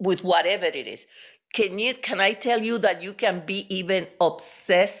obsessed with whatever it is, can I tell you that you can be even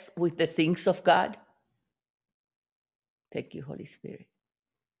obsessed with the things of God? Thank you, Holy Spirit.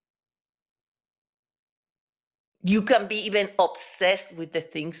 You can be even obsessed with the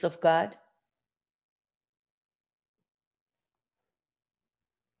things of God.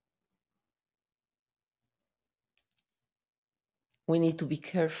 We need to be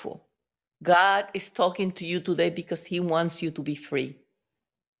careful. God is talking to you today because he wants you to be free.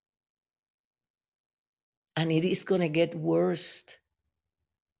 And it is going to get worse.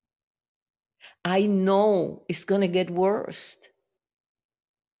 I know it's going to get worse.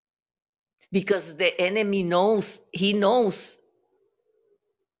 Because the enemy knows, he knows.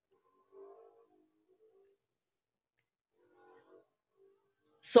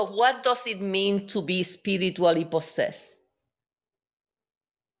 So what does it mean to be spiritually possessed?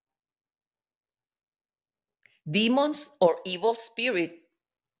 Demons or evil spirit,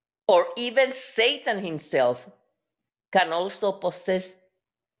 or even Satan himself, can also possess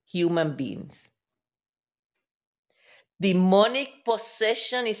human beings. Demonic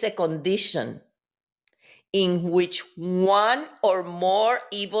possession is a condition in which one or more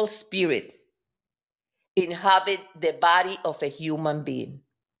evil spirits inhabit the body of a human being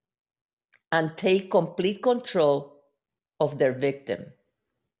and take complete control of their victim.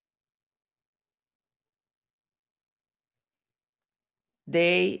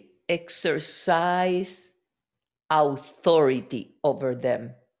 They exercise authority over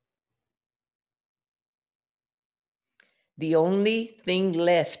them. The only thing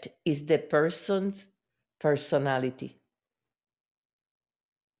left is the person's personality.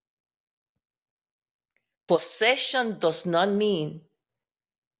 Possession does not mean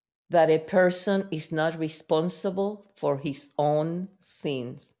that a person is not responsible for his own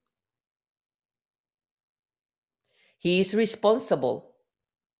sins. He is responsible,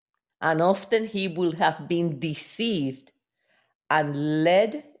 and often he will have been deceived and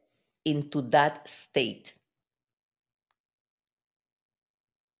led into that state.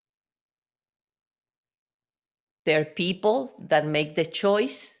 There are people that make the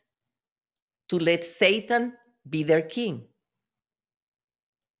choice to let Satan be their king.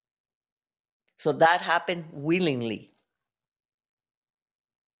 So that happened willingly.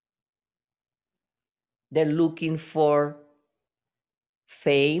 They're looking for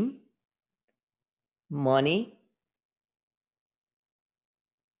fame, money,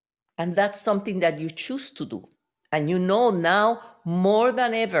 and that's something that you choose to do. And you know now more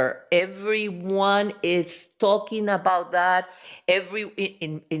than ever, everyone is talking about that. Everywhere,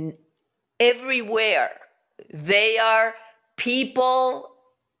 they are people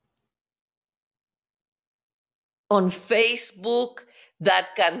on Facebook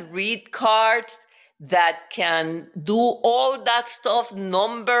that can read cards, that can do all that stuff,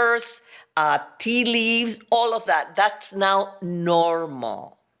 numbers, tea leaves, all of that. That's now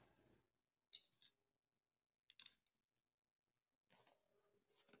normal.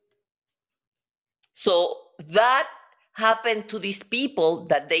 So that happened to these people,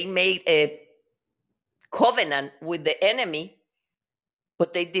 that they made a covenant with the enemy,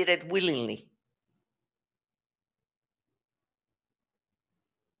 but they did it willingly.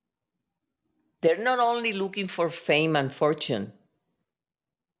 They're not only looking for fame and fortune,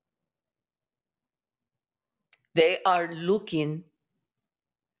 they are looking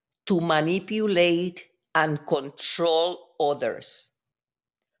to manipulate and control others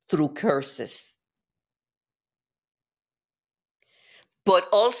through curses. But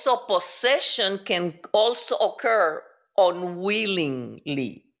also possession can also occur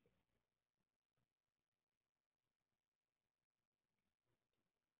unwillingly.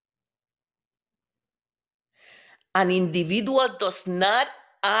 An individual does not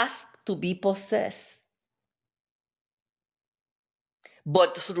ask to be possessed,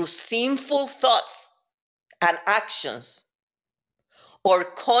 but through sinful thoughts and actions or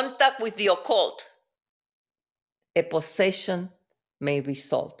contact with the occult, a possession may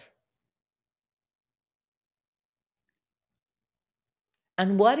result.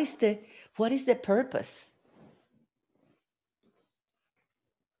 And what is the purpose?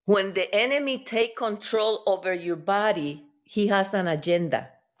 When the enemy take control over your body, he has an agenda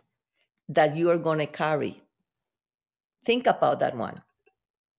that you are going to carry. Think about that one.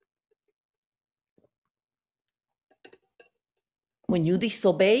 When you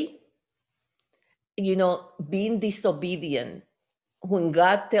disobey, being disobedient, when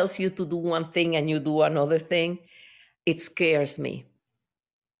God tells you to do one thing and you do another thing, it scares me.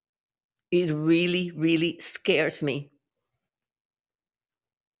 It really, really scares me.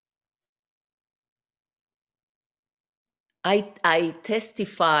 I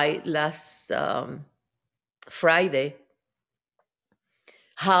testified last Friday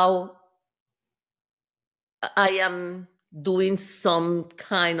how I am doing some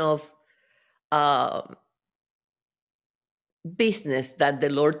kind of business that the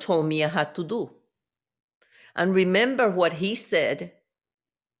Lord told me I had to do. And remember what he said,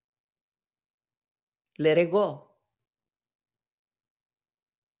 let it go.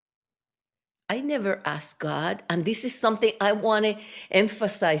 I never asked God, and this is something I want to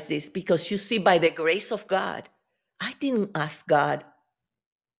emphasize this, because you see, by the grace of God, I didn't ask God,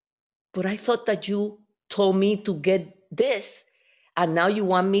 but I thought that you told me to get this, and now you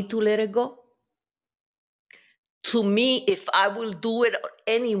want me to let it go? To me, if I will do it, or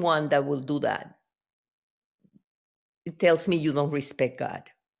anyone that will do that, it tells me you don't respect God.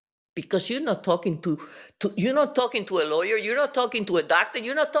 Because you're not talking to you're not talking to a lawyer, you're not talking to a doctor,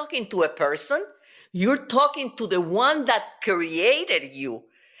 you're not talking to a person. You're talking to the one that created you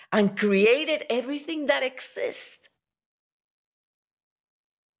and created everything that exists.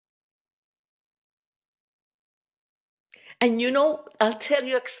 And I'll tell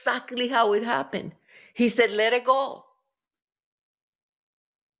you exactly how it happened. He said, let it go.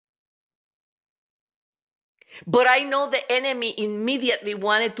 But I know the enemy immediately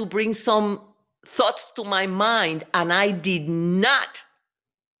wanted to bring some thoughts to my mind, and I did not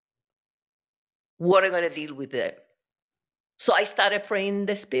want to deal with it. So I started praying in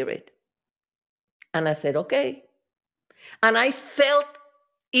the spirit. And I said, okay. And I felt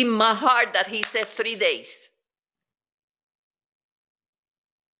in my heart that he said 3 days.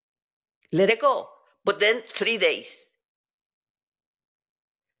 Let it go. But then 3 days.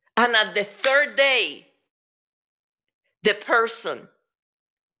 And at the third day, the person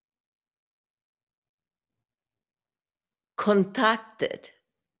contacted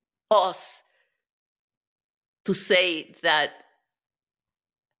us to say that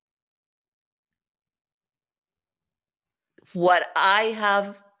what I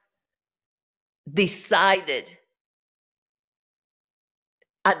have decided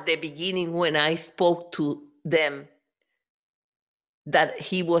at the beginning when I spoke to them, that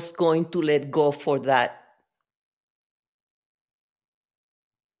he was going to let go for that.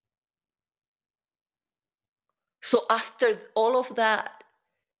 So after all of that,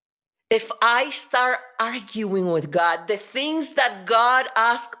 if I start arguing with God, the things that God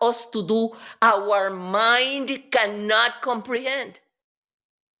asks us to do, our mind cannot comprehend.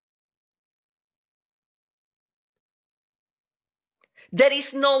 There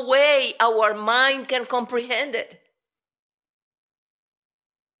is no way our mind can comprehend it.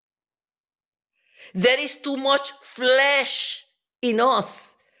 There is too much flesh in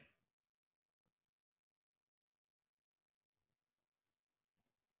us.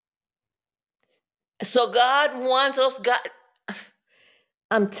 So God wants us,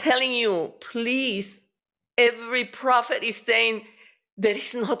 I'm telling you, please, every prophet is saying there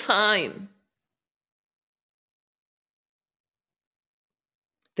is no time.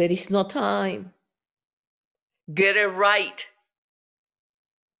 There is no time. Get it right.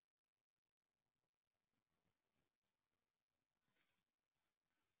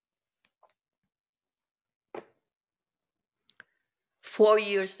 Four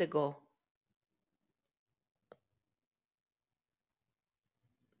years ago,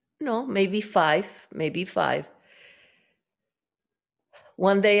 no, maybe five.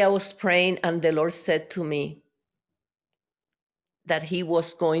 One day I was praying and the Lord said to me that he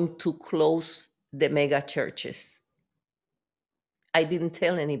was going to close the mega churches. I didn't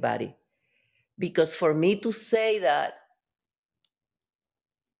tell anybody, because for me to say that,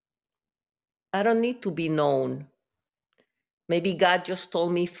 I don't need to be known. Maybe God just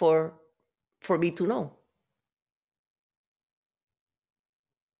told me for me to know.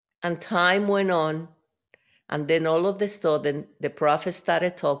 And time went on, and then all of a sudden, the prophet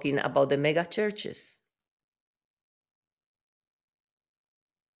started talking about the mega churches.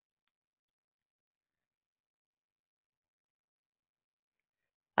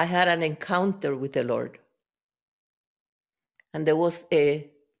 I had an encounter with the Lord. And there was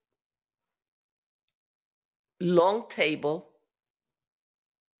a long table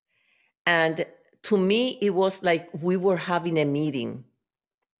And to me, it was like we were having a meeting.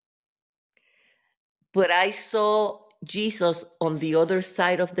 But I saw Jesus on the other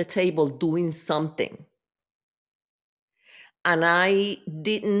side of the table doing something. And I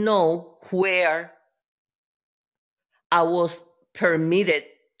didn't know where I was permitted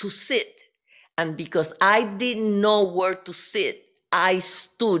to sit. And because I didn't know where to sit, I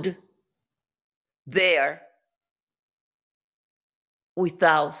stood there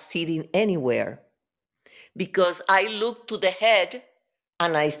without sitting anywhere. Because I looked to the head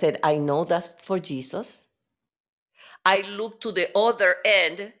and I said, I know that's for Jesus. I looked to the other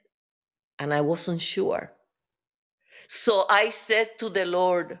end and I wasn't sure. So I said to the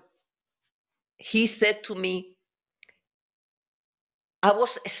Lord, He said to me, I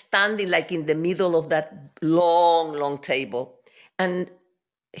was standing like in the middle of that long, long table. And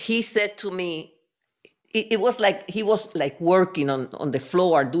He said to me, it was like he was like working on the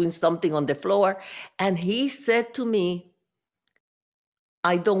floor, doing something on the floor. And He said to me,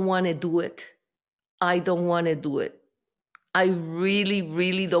 I don't want to do it. I don't want to do it. I really,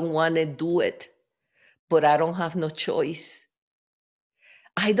 really don't want to do it. But I don't have no choice.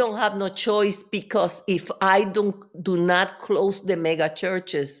 I don't have no choice because if I do not close the mega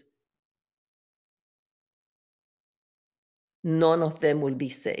churches, none of them will be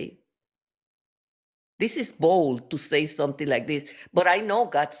saved. This is bold to say something like this, but I know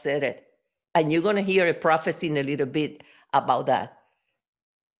God said it. And you're going to hear a prophecy in a little bit about that.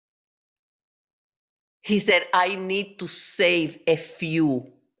 He said, I need to save a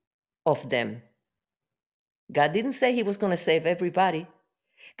few of them. God didn't say He was going to save everybody.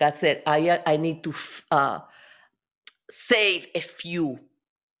 God said, I need to save a few.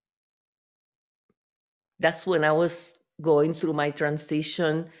 That's when I was going through my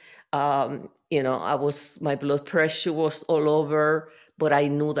transition. My blood pressure was all over, but I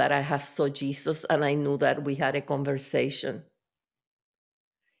knew that I have saw Jesus and I knew that we had a conversation.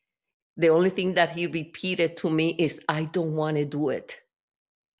 The only thing that He repeated to me is, I don't want to do it.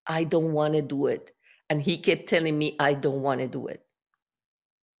 I don't want to do it. And He kept telling me, I don't want to do it.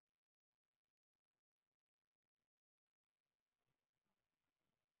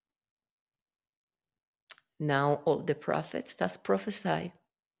 Now all the prophets that's prophesy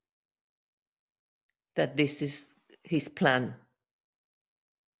that this is His plan.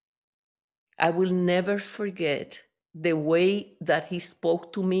 I will never forget the way that He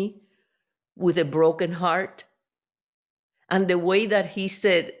spoke to me with a broken heart, and the way that He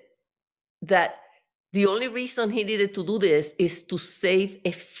said that the only reason He needed to do this is to save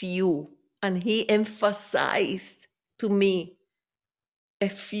a few. And He emphasized to me, a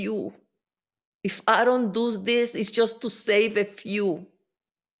few. If I don't do this, it's just to save a few.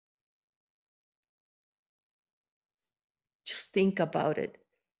 Just think about it.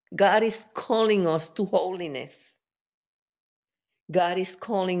 God is calling us to holiness. God is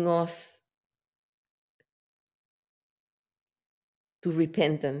calling us to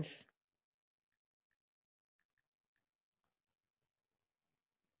repentance.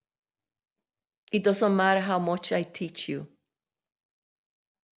 It doesn't matter how much I teach you.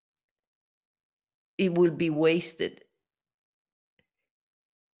 It will be wasted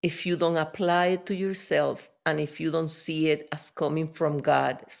if you don't apply it to yourself and if you don't see it as coming from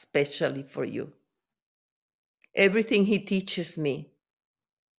God, especially for you. Everything He teaches me,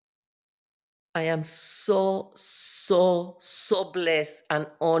 I am so, so, so blessed and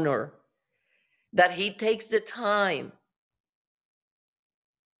honored that He takes the time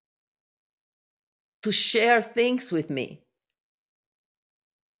to share things with me.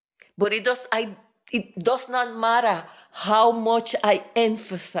 But it does not matter how much I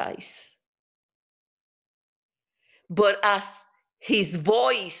emphasize. But as His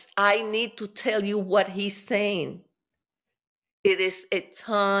voice, I need to tell you what He's saying. It is a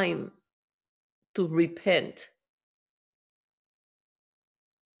time to repent.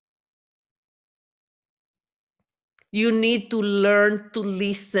 You need to learn to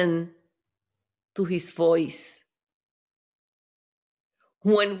listen to His voice.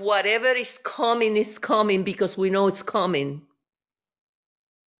 When whatever is coming because we know it's coming,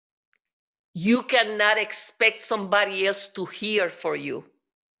 you cannot expect somebody else to hear for you,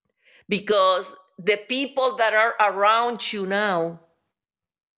 because the people that are around you now,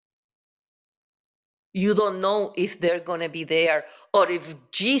 you don't know if they're going to be there or if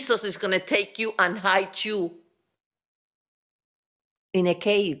Jesus is going to take you and hide you in a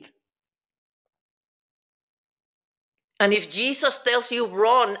cave. And if Jesus tells you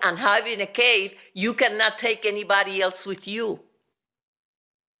run and hide in a cave, you cannot take anybody else with you,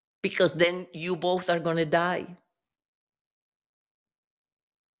 because then you both are going to die.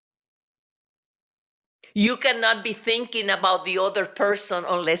 You cannot be thinking about the other person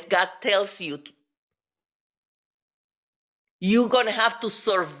unless God tells you to. You're going to have to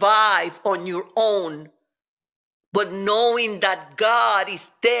survive on your own, but knowing that God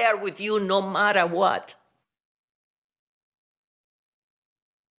is there with you no matter what.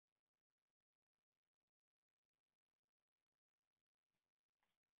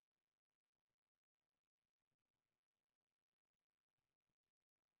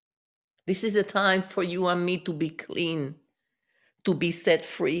 This is the time for you and me to be clean, to be set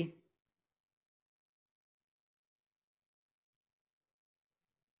free.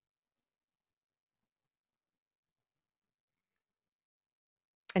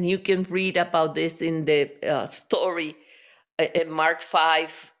 And you can read about this in the story in Mark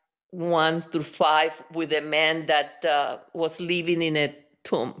 5, 1 through 5, with a man that was living in a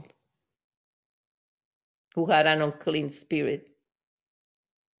tomb who had an unclean spirit.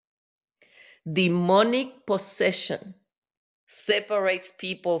 Demonic possession separates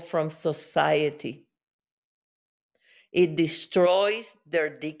people from society. It destroys their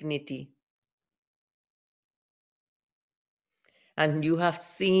dignity. And you have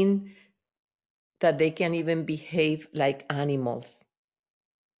seen that they can even behave like animals.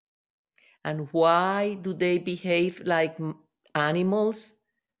 And why do they behave like animals?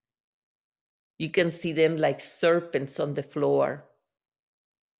 You can see them like serpents on the floor.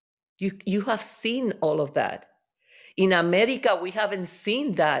 You have seen all of that. In America, we haven't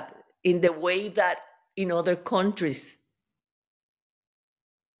seen that in the way that in other countries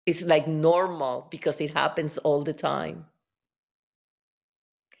it's like normal because it happens all the time.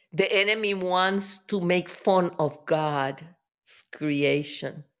 The enemy wants to make fun of God's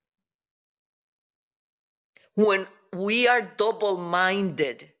creation. When we are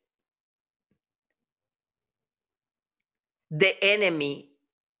double-minded, the enemy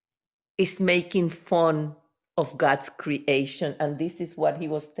is making fun of God's creation. And this is what he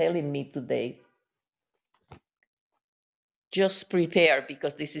was telling me today. Just prepare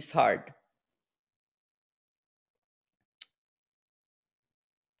because this is hard.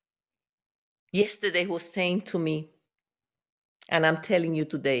 Yesterday he was saying to me, and I'm telling you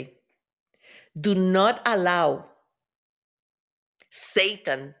today, do not allow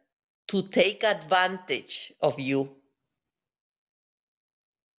Satan to take advantage of you.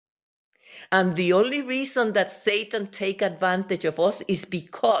 And the only reason that Satan take advantage of us is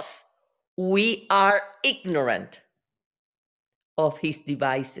because we are ignorant of his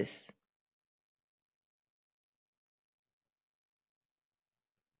devices.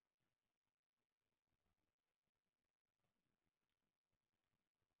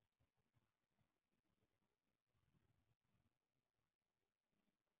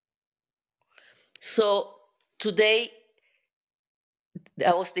 So today,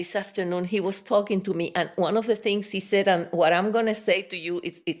 that was this afternoon, he was talking to me, and one of the things he said, and what I'm going to say to you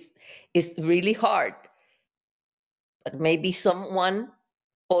is really hard, but maybe someone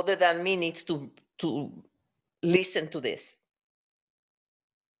other than me needs to listen to this.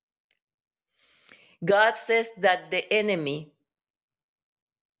 God says that the enemy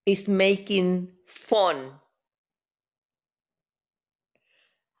is making fun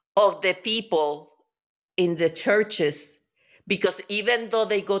of the people in the churches, because even though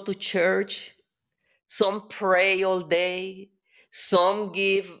they go to church, some pray all day, some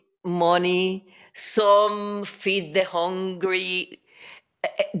give money, some feed the hungry,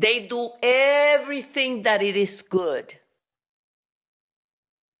 they do everything that it is good.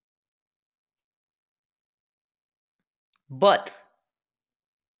 But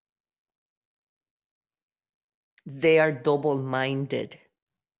they are double-minded.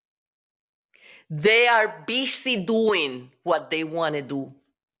 They are busy doing what they want to do.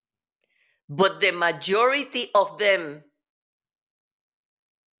 But the majority of them,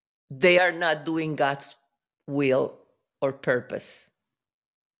 they are not doing God's will or purpose.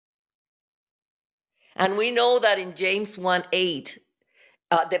 And we know that in James 1:8,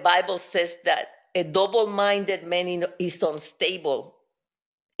 the Bible says that a double-minded man is unstable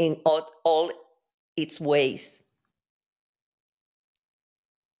in all its ways.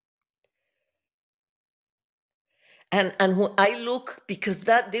 And when I look, because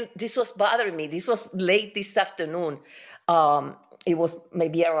this was bothering me. This was late this afternoon. It was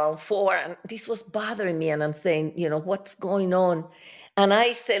maybe around 4, and this was bothering me. And I'm saying, what's going on? And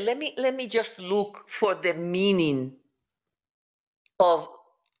I said, let me just look for the meaning of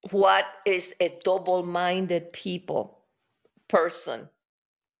what is a double-minded person.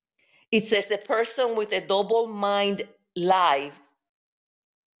 It says a person with a double-minded life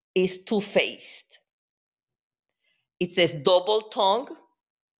is two-faced. It says double-tongued,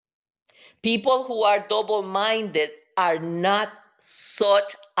 People who are double-minded are not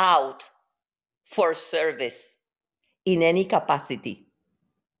sought out for service in any capacity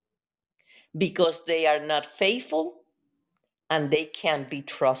because they are not faithful and they can't be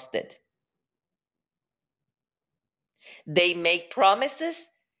trusted. They make promises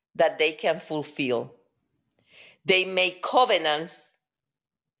that they can fulfill. They make covenants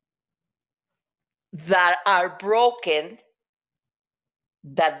that are broken,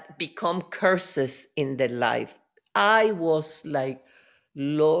 that become curses in their life. I was like,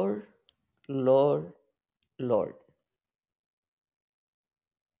 Lord, Lord, Lord.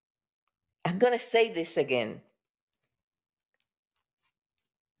 I'm going to say this again.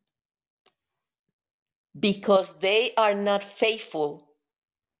 Because they are not faithful,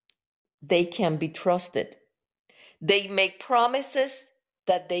 they can be trusted. They make promises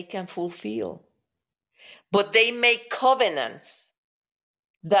that they can fulfill. But they make covenants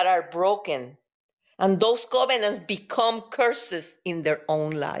that are broken. And those covenants become curses in their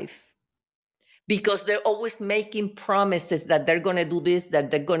own life. Because they're always making promises that they're going to do this,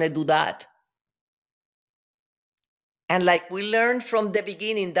 that they're going to do that. And like we learned from the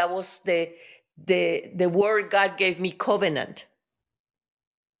beginning, that was the word God gave me, covenant.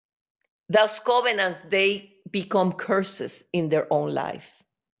 Those covenants, they become curses in their own life.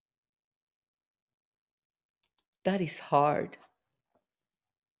 That is hard.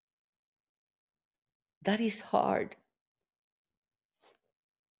 That is hard.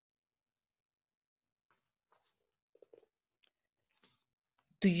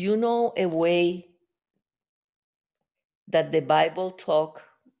 Do you know a way that the Bible talk,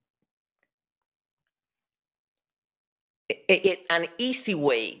 an easy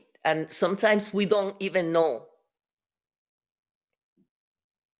way, and sometimes we don't even know,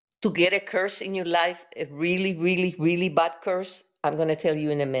 to get a curse in your life, a really, really, really bad curse? I'm going to tell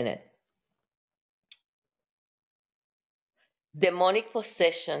you in a minute. Demonic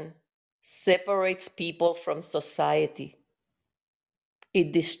possession separates people from society.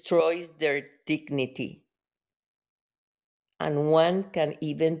 It destroys their dignity. And one can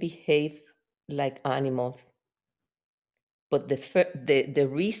even behave like animals. But the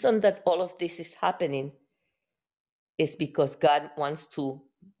reason that all of this is happening is because God wants to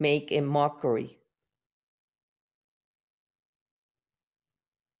make a mockery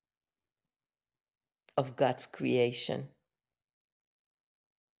of God's creation.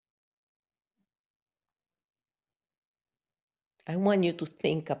 I want you to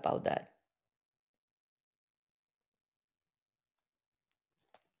think about that.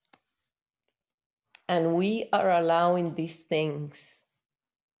 And we are allowing these things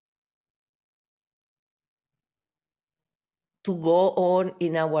to go on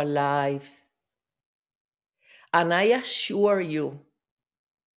in our lives. And I assure you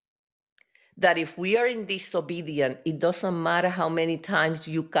that if we are in disobedience, it doesn't matter how many times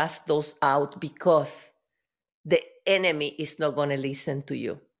you cast those out, because the enemy is not going to listen to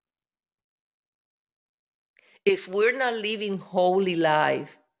you. If we're not living holy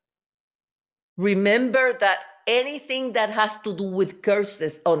life, remember that anything that has to do with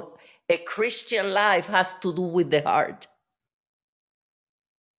curses on a Christian life has to do with the heart.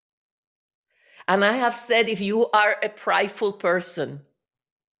 And I have said, if you are a prideful person,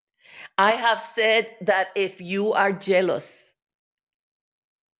 I have said that if you are jealous,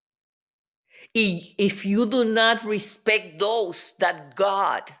 if you do not respect those that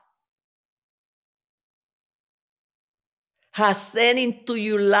God has sent into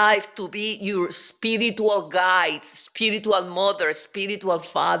your life to be your spiritual guides, spiritual mother, spiritual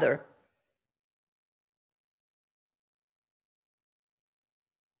father,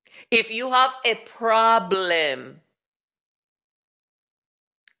 if you have a problem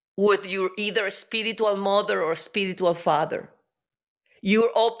with your either spiritual mother or spiritual father,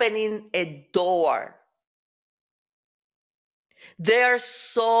 you're opening a door. There are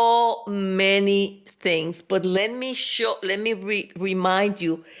so many things, but let me remind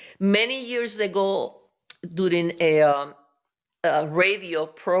you, many years ago during a radio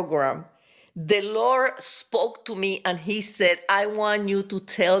program, the Lord spoke to me and he said, I want you to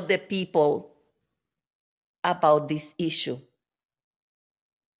tell the people about this issue.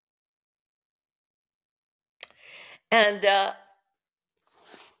 And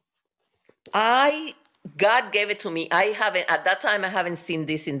God gave it to me. At that time, I haven't seen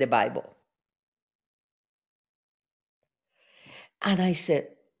this in the Bible. And I said,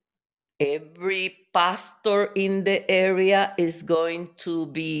 every pastor in the area is going to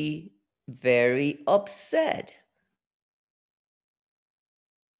be very upset.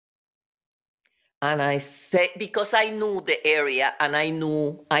 And I said, because I knew the area and I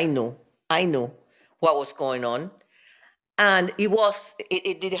knew. I knew what was going on. And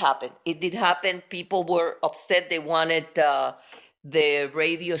it did happen. It did happen. People were upset. They wanted the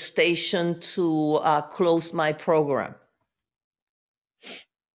radio station to close my program.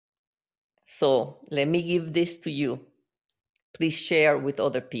 So let me give this to you. Please share with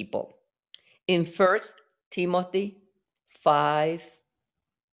other people. In 1 Timothy 5:8,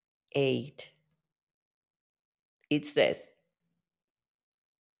 it says,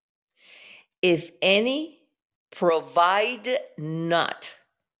 if any provide not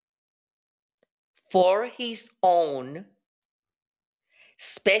for his own,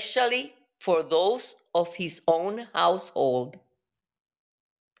 especially for those of his own household,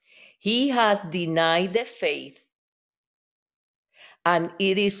 he has denied the faith, and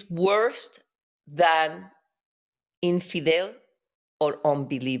it is worse than infidel or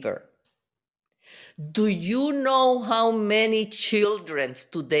unbeliever. Do you know how many children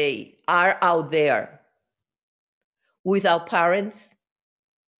today are out there without parents?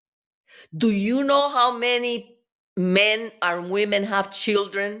 Do you know how many men and women have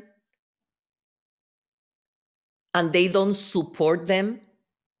children and they don't support them?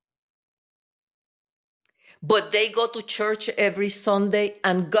 But they go to church every Sunday,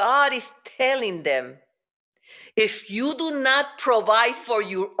 and God is telling them, if you do not provide for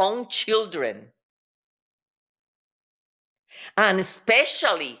your own children, and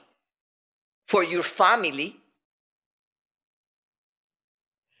especially for your family,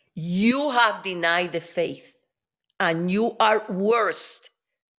 you have denied the faith, and you are worse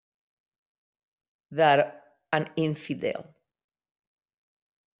than an infidel.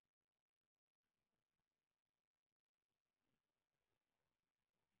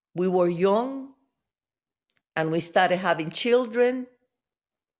 We were young, and we started having children,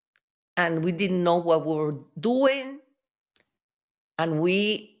 and we didn't know what we were doing. And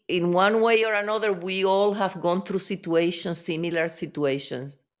we, in one way or another, we all have gone through situations, similar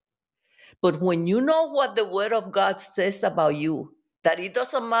situations. But when you know what the Word of God says about you, that it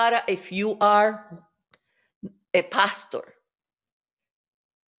doesn't matter if you are a pastor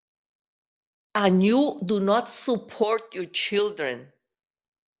and you do not support your children,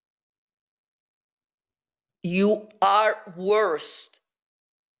 you are worse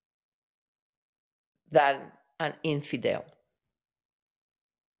than an infidel.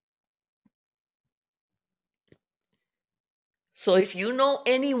 So if you know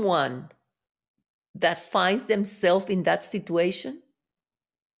anyone that finds themselves in that situation,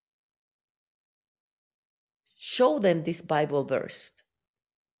 show them this Bible verse.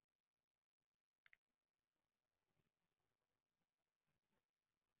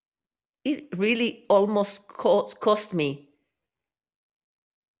 It really almost cost me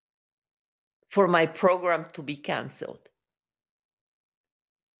for my program to be canceled.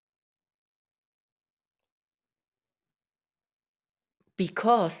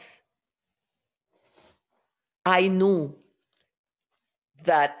 Because I knew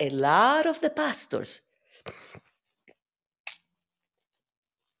that a lot of the pastors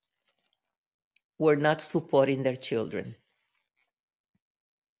were not supporting their children.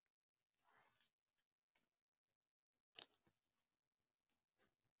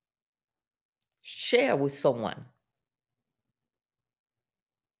 Share with someone.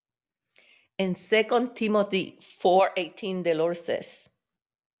 In 2 Timothy 4:18, the Lord says,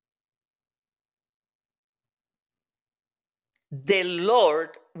 the Lord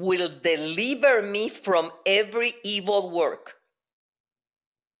will deliver me from every evil work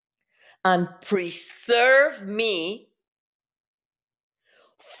and preserve me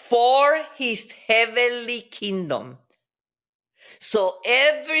for his heavenly kingdom. So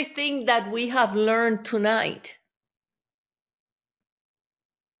everything that we have learned tonight,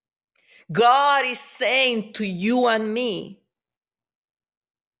 God is saying to you and me,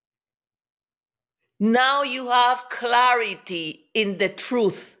 now you have clarity in the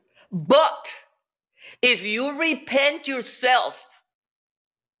truth. But if you repent yourself,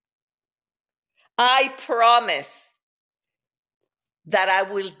 I promise that I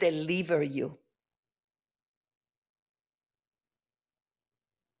will deliver you.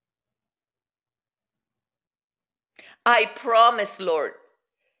 I promise, Lord,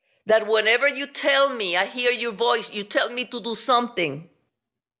 that whenever you tell me, I hear your voice, you tell me to do something,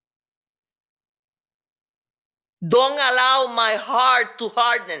 don't allow my heart to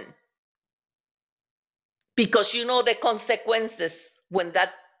harden, because you know the consequences when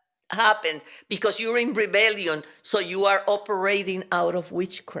that happens, because you're in rebellion, so you are operating out of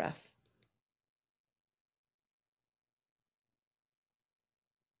witchcraft.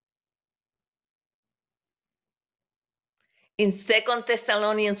 In 2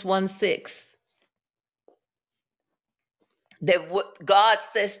 Thessalonians 1:6, God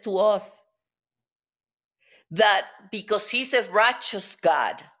says to us that because he's a righteous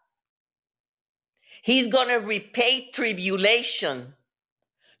God, he's going to repay tribulation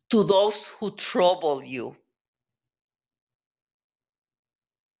to those who trouble you.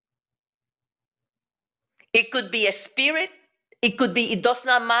 It could be a spirit, it does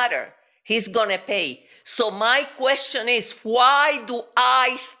not matter. He's going to pay. So my question is, why do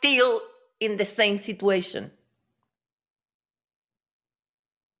I still in the same situation?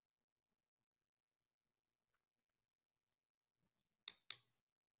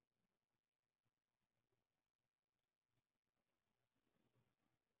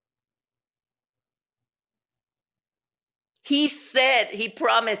 He said, he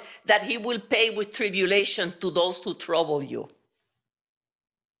promised that he will pay with tribulation to those who trouble you.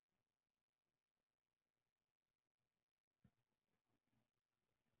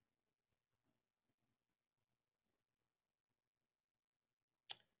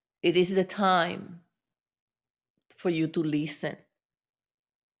 It is the time for you to listen.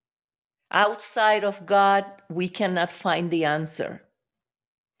 Outside of God, we cannot find the answer.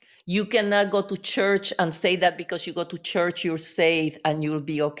 You cannot go to church and say that because you go to church, you're saved and you'll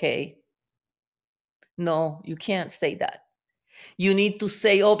be okay. No, you can't say that. You need to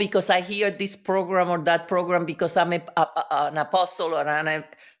say, oh, because I hear this program or that program, because I'm an apostle or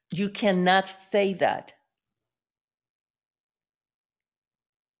you cannot say that.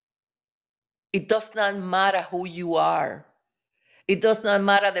 It does not matter who you are. It does not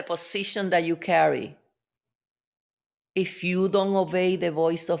matter the position that you carry. If you don't obey the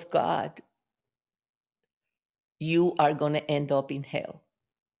voice of God, you are going to end up in hell.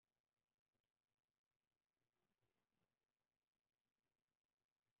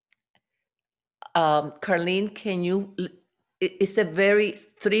 Carlene, can you, it's a very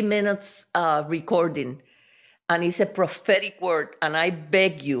 3 minutes recording, and it's a prophetic word, and I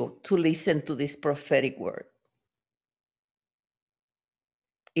beg you to listen to this prophetic word.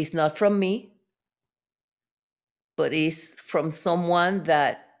 It's not from me, but it's from someone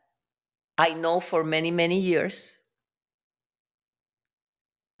that I know for many, many years.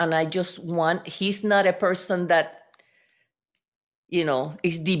 And I just want, he's not a person that, you know,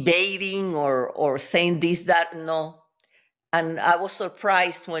 is debating or saying this, that, no. And I was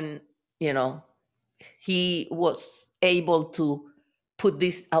surprised when, you know, he was able to put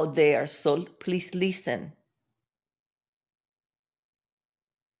this out there. So please listen.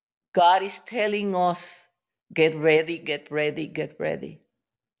 God is telling us, get ready, get ready, get ready.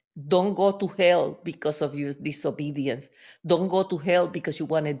 Don't go to hell because of your disobedience. Don't go to hell because you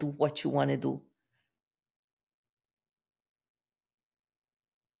want to do what you want to do.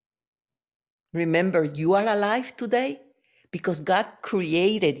 Remember, you are alive today because God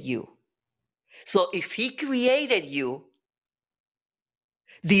created you. So if he created you,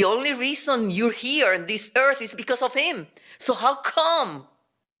 the only reason you're here on this earth is because of him. So how come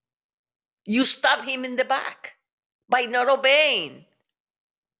you stab him in the back by not obeying?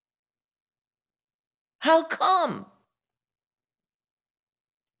 How come?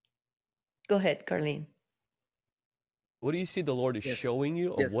 Go ahead, Carlene. What do you see the Lord is showing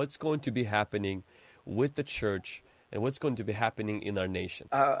you of what's going to be happening with the church and what's going to be happening in our nation?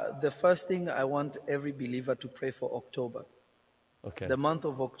 The first thing I want every believer to pray for October. Okay. The month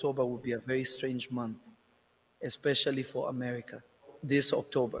of October will be a very strange month, especially for America. This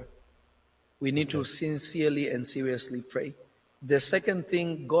October, we need to sincerely and seriously pray. The second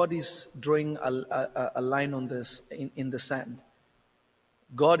thing, God is drawing a line on this in the sand.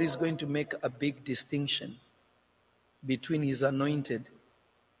 God is going to make a big distinction between his anointed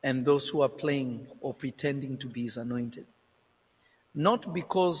and those who are playing or pretending to be his anointed. Not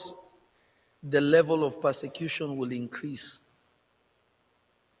because the level of persecution will increase,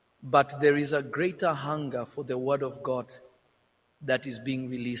 but there is a greater hunger for the word of God that is being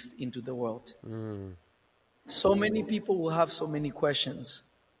released into the world. So many people will have so many questions.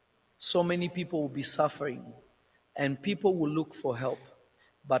 So many people will be suffering, and people will look for help.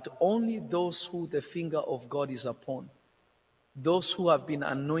 But only those who the finger of God is upon, those who have been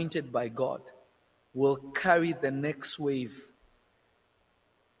anointed by God, will carry the next wave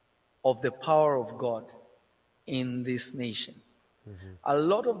of the power of God in this nation. A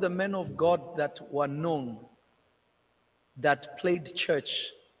lot of the men of God that were known, that played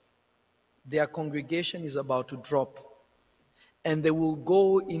church, their congregation is about to drop. And they will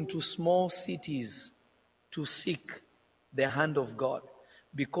go into small cities to seek the hand of God,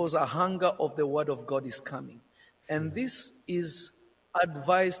 because a hunger of the word of God is coming. And this is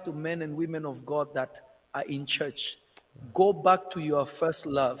advice to men and women of God that are in church. Go back to your first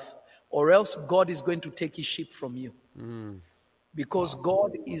love, or else God is going to take his sheep from you. Because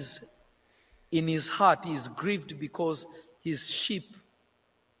God is in his heart, he is grieved because his sheep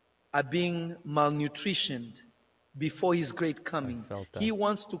are being malnutritioned before his great coming. He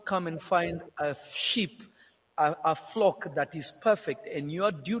wants to come and find a sheep, a flock that is perfect, and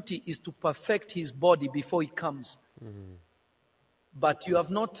your duty is to perfect his body before he comes. But you have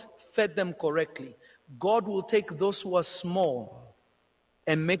not fed them correctly. God will take those who are small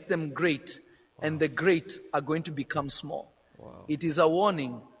and make them great, and the great are going to become small. It is a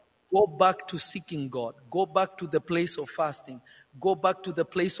warning. Go back to seeking God. Go back to the place of fasting. Go back to the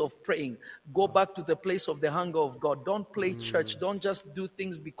place of praying. Go back to the place of the hunger of God. Don't play church. Don't just do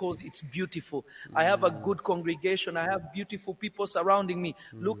things because it's beautiful. I have a good congregation. I have beautiful people surrounding me.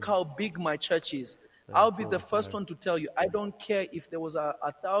 Look how big my church is. I'll be the first one to tell you, I don't care if there was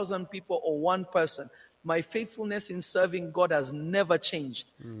 1,000 people or one person. My faithfulness in serving God has never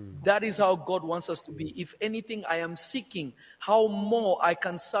changed. That is how God wants us to be. If anything, I am seeking how more I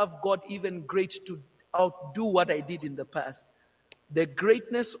can serve God even great to outdo what I did in the past. The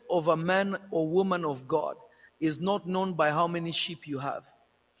greatness of a man or woman of God is not known by how many sheep you have.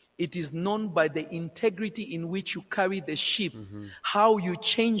 It is known by the integrity in which you carry the sheep, how you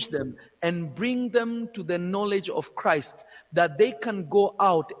change them and bring them to the knowledge of Christ, that they can go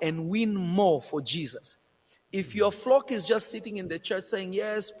out and win more for Jesus. If your flock is just sitting in the church saying,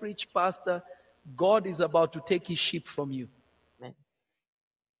 yes, preach, pastor, God is about to take his sheep from you. Amen.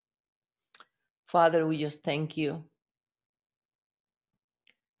 Father, we just thank you.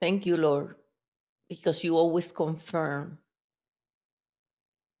 Thank you, Lord, because you always confirm.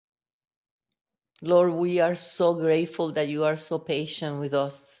 Lord, we are so grateful that you are so patient with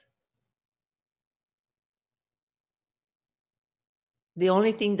us. The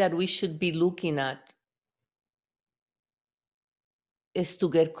only thing that we should be looking at is to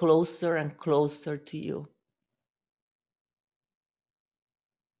get closer and closer to you.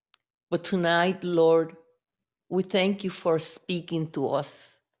 But tonight, Lord, we thank you for speaking to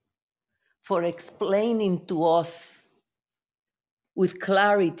us, for explaining to us with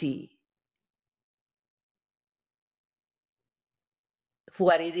clarity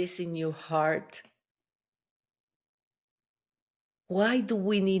what it is in your heart. Why do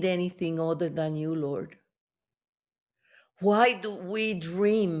we need anything other than you, Lord? Why do we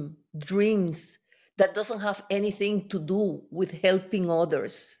dream dreams that doesn't have anything to do with helping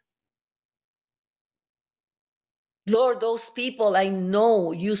others? Lord, those people, I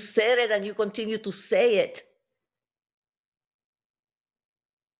know you said it and you continue to say it.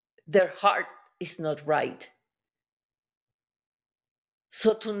 Their heart is not right.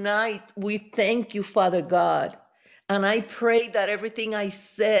 So tonight, we thank you, Father God. And I pray that everything I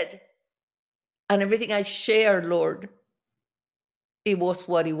said and everything I shared, Lord, it was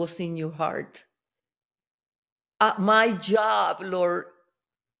what it was in your heart. My job, Lord,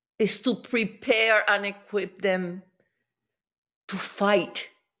 is to prepare and equip them to fight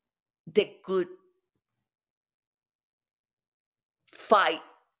the good fight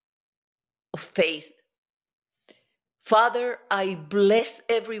of faith. Father, I bless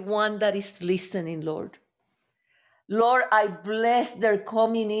everyone that is listening, Lord. Lord, I bless their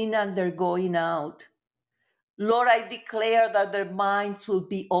coming in and their going out. Lord, I declare that their minds will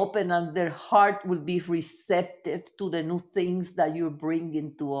be open and their heart will be receptive to the new things that you're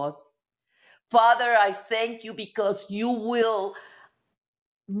bringing to us. Father, I thank you because you will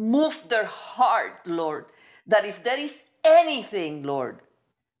move their heart, Lord, that if there is anything, Lord,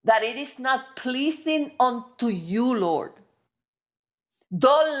 that it is not pleasing unto you, Lord,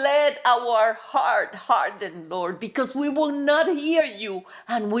 don't let our heart harden, Lord, because we will not hear you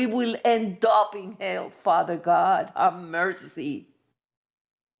and we will end up in hell. Father God, have mercy.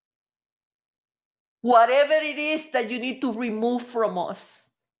 Whatever it is that you need to remove from us,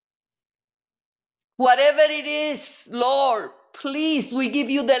 whatever it is, Lord, please, we give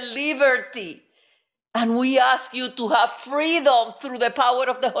you the liberty. And we ask you to have freedom through the power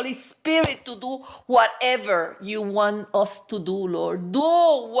of the Holy Spirit to do whatever you want us to do, Lord. Do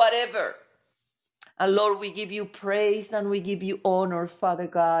whatever. And Lord, we give you praise and we give you honor, Father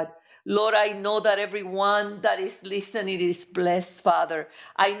God. Lord, I know that everyone that is listening is blessed, Father.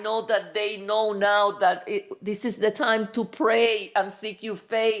 I know that they know now that this is the time to pray and seek your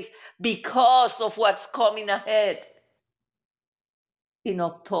face because of what's coming ahead in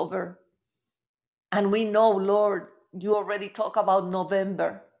October. And we know, Lord, you already talk about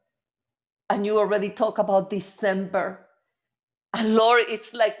November and you already talk about December. And Lord,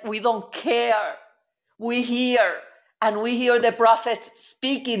 it's like we don't care. We hear and we hear the prophets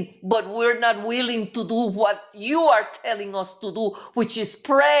speaking, but we're not willing to do what you are telling us to do, which is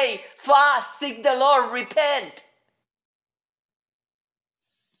pray, fast, seek the Lord, repent.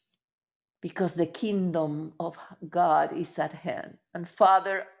 Because the kingdom of God is at hand. And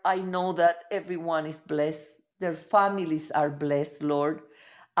Father, I know that everyone is blessed. Their families are blessed, Lord.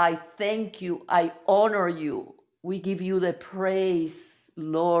 I thank you. I honor you. We give you the praise,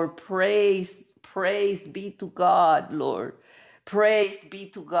 Lord. Praise be to God, Lord. Praise be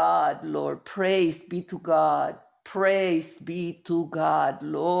to God, Lord. Praise be to God. Praise be to God,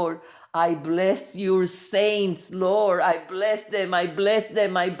 Lord. I bless your saints, Lord. I bless them. I bless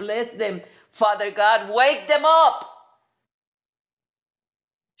them. I bless them. Father God, wake them up.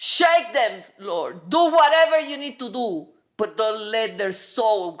 Shake them, Lord. Do whatever you need to do, but don't let their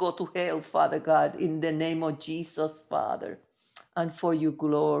soul go to hell, Father God, in the name of Jesus, Father, and for your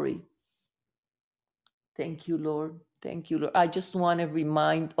glory. Thank you, Lord. Thank you, Lord. I just want to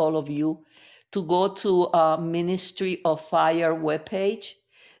remind all of you to go to Ministry of Fire webpage.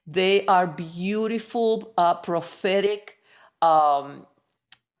 They are beautiful, prophetic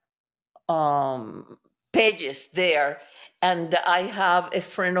pages there. And I have a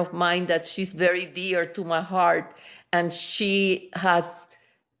friend of mine that she's very dear to my heart, and she has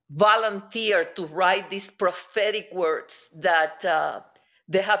volunteered to write these prophetic words that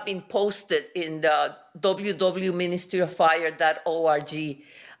they have been posted in the www.ministryoffire.org,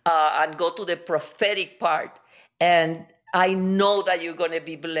 and go to the prophetic part. And I know that you're going to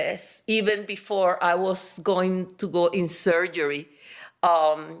be blessed. Even before I was going to go in surgery,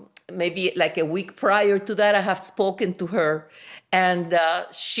 maybe like a week prior to that, I have spoken to her, and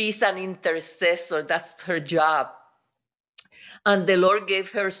she's an intercessor. That's her job. And the Lord gave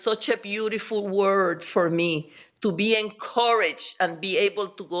her such a beautiful word for me to be encouraged and be able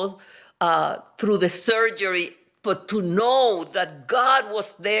to go through the surgery, but to know that God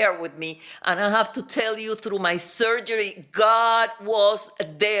was there with me. And I have to tell you, through my surgery, God was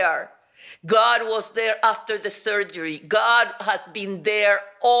there. God was there after the surgery. God has been there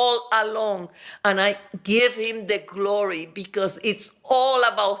all along. And I give him the glory because it's all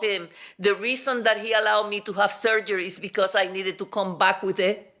about him. The reason that he allowed me to have surgery is because I needed to come back with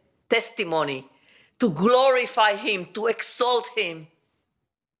a testimony, to glorify him, to exalt him.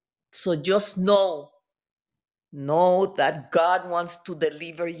 So just know that God wants to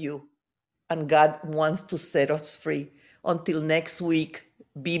deliver you and God wants to set us free. Until next week,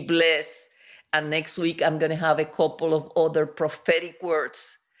 be blessed. And next week, I'm going to have a couple of other prophetic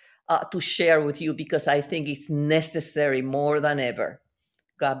words to share with you because I think it's necessary more than ever.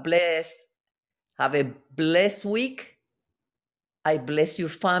 God bless. Have a blessed week. I bless your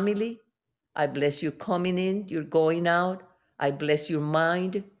family. I bless you coming in, you're going out. I bless your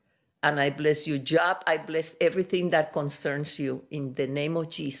mind. And I bless your job. I bless everything that concerns you. In the name of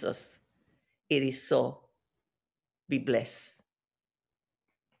Jesus, it is so. Be blessed.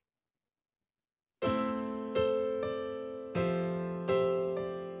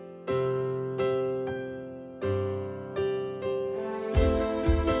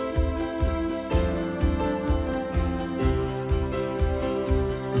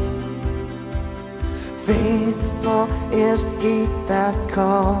 Faithful is he that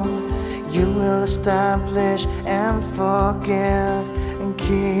called. You will establish and forgive and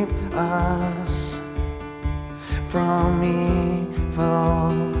keep us from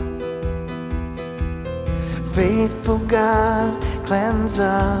evil. Faithful God, cleanse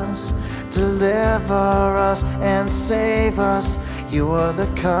us, deliver us and save us. You are the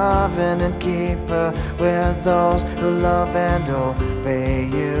covenant keeper with those who love and obey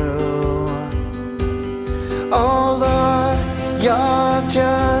you. Oh Lord, your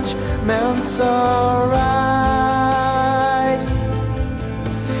judgments are right.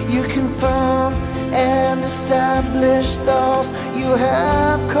 You confirm and establish those you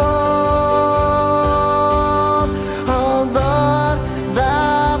have called. Oh Lord,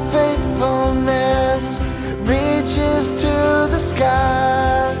 thy faithfulness reaches to the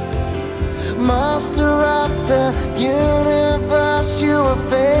sky. Master of the universe, you are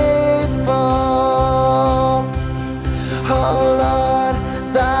faithful. Oh Lord,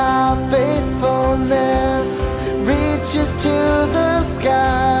 thy faithfulness reaches to the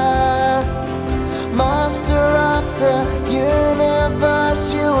sky. Master of the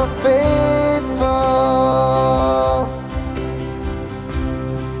universe, you are faithful.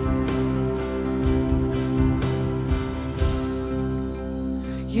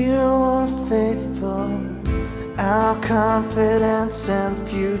 You are faithful. Our confidence and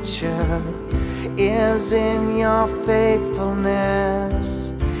future is in your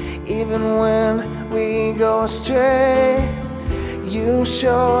faithfulness. Even when we go astray. You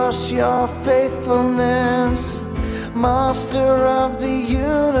show us your faithfulness. Master of the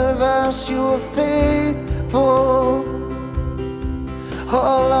universe, you are faithful.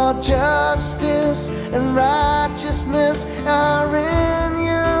 All our justice and righteousness are in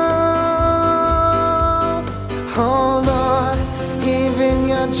you. Oh Lord, even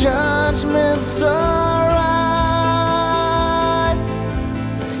your judgments are right.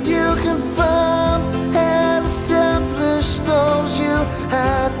 You confirm and establish those you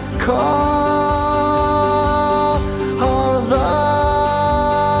have called.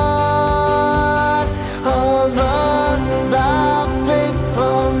 Oh Lord, thy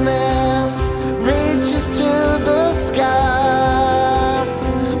faithfulness reaches to the sky.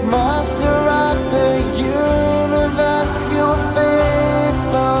 Master of the universe, you are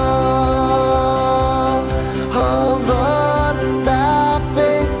faithful. Oh Lord, thy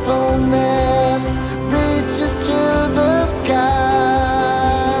faithfulness reaches to the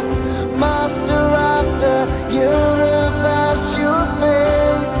sky. Master of the universe, you are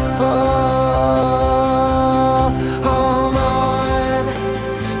faithful. Oh Lord,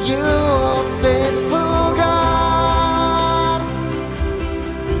 you are faithful, God.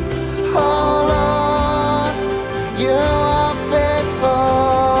 Oh Lord, you are faithful.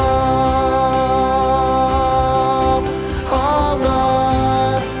 Oh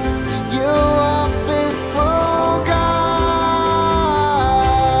Lord, you are faithful, God.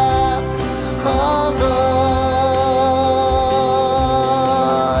 Oh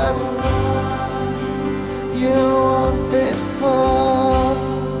Lord, you are faithful,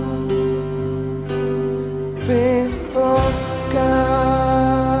 faithful God.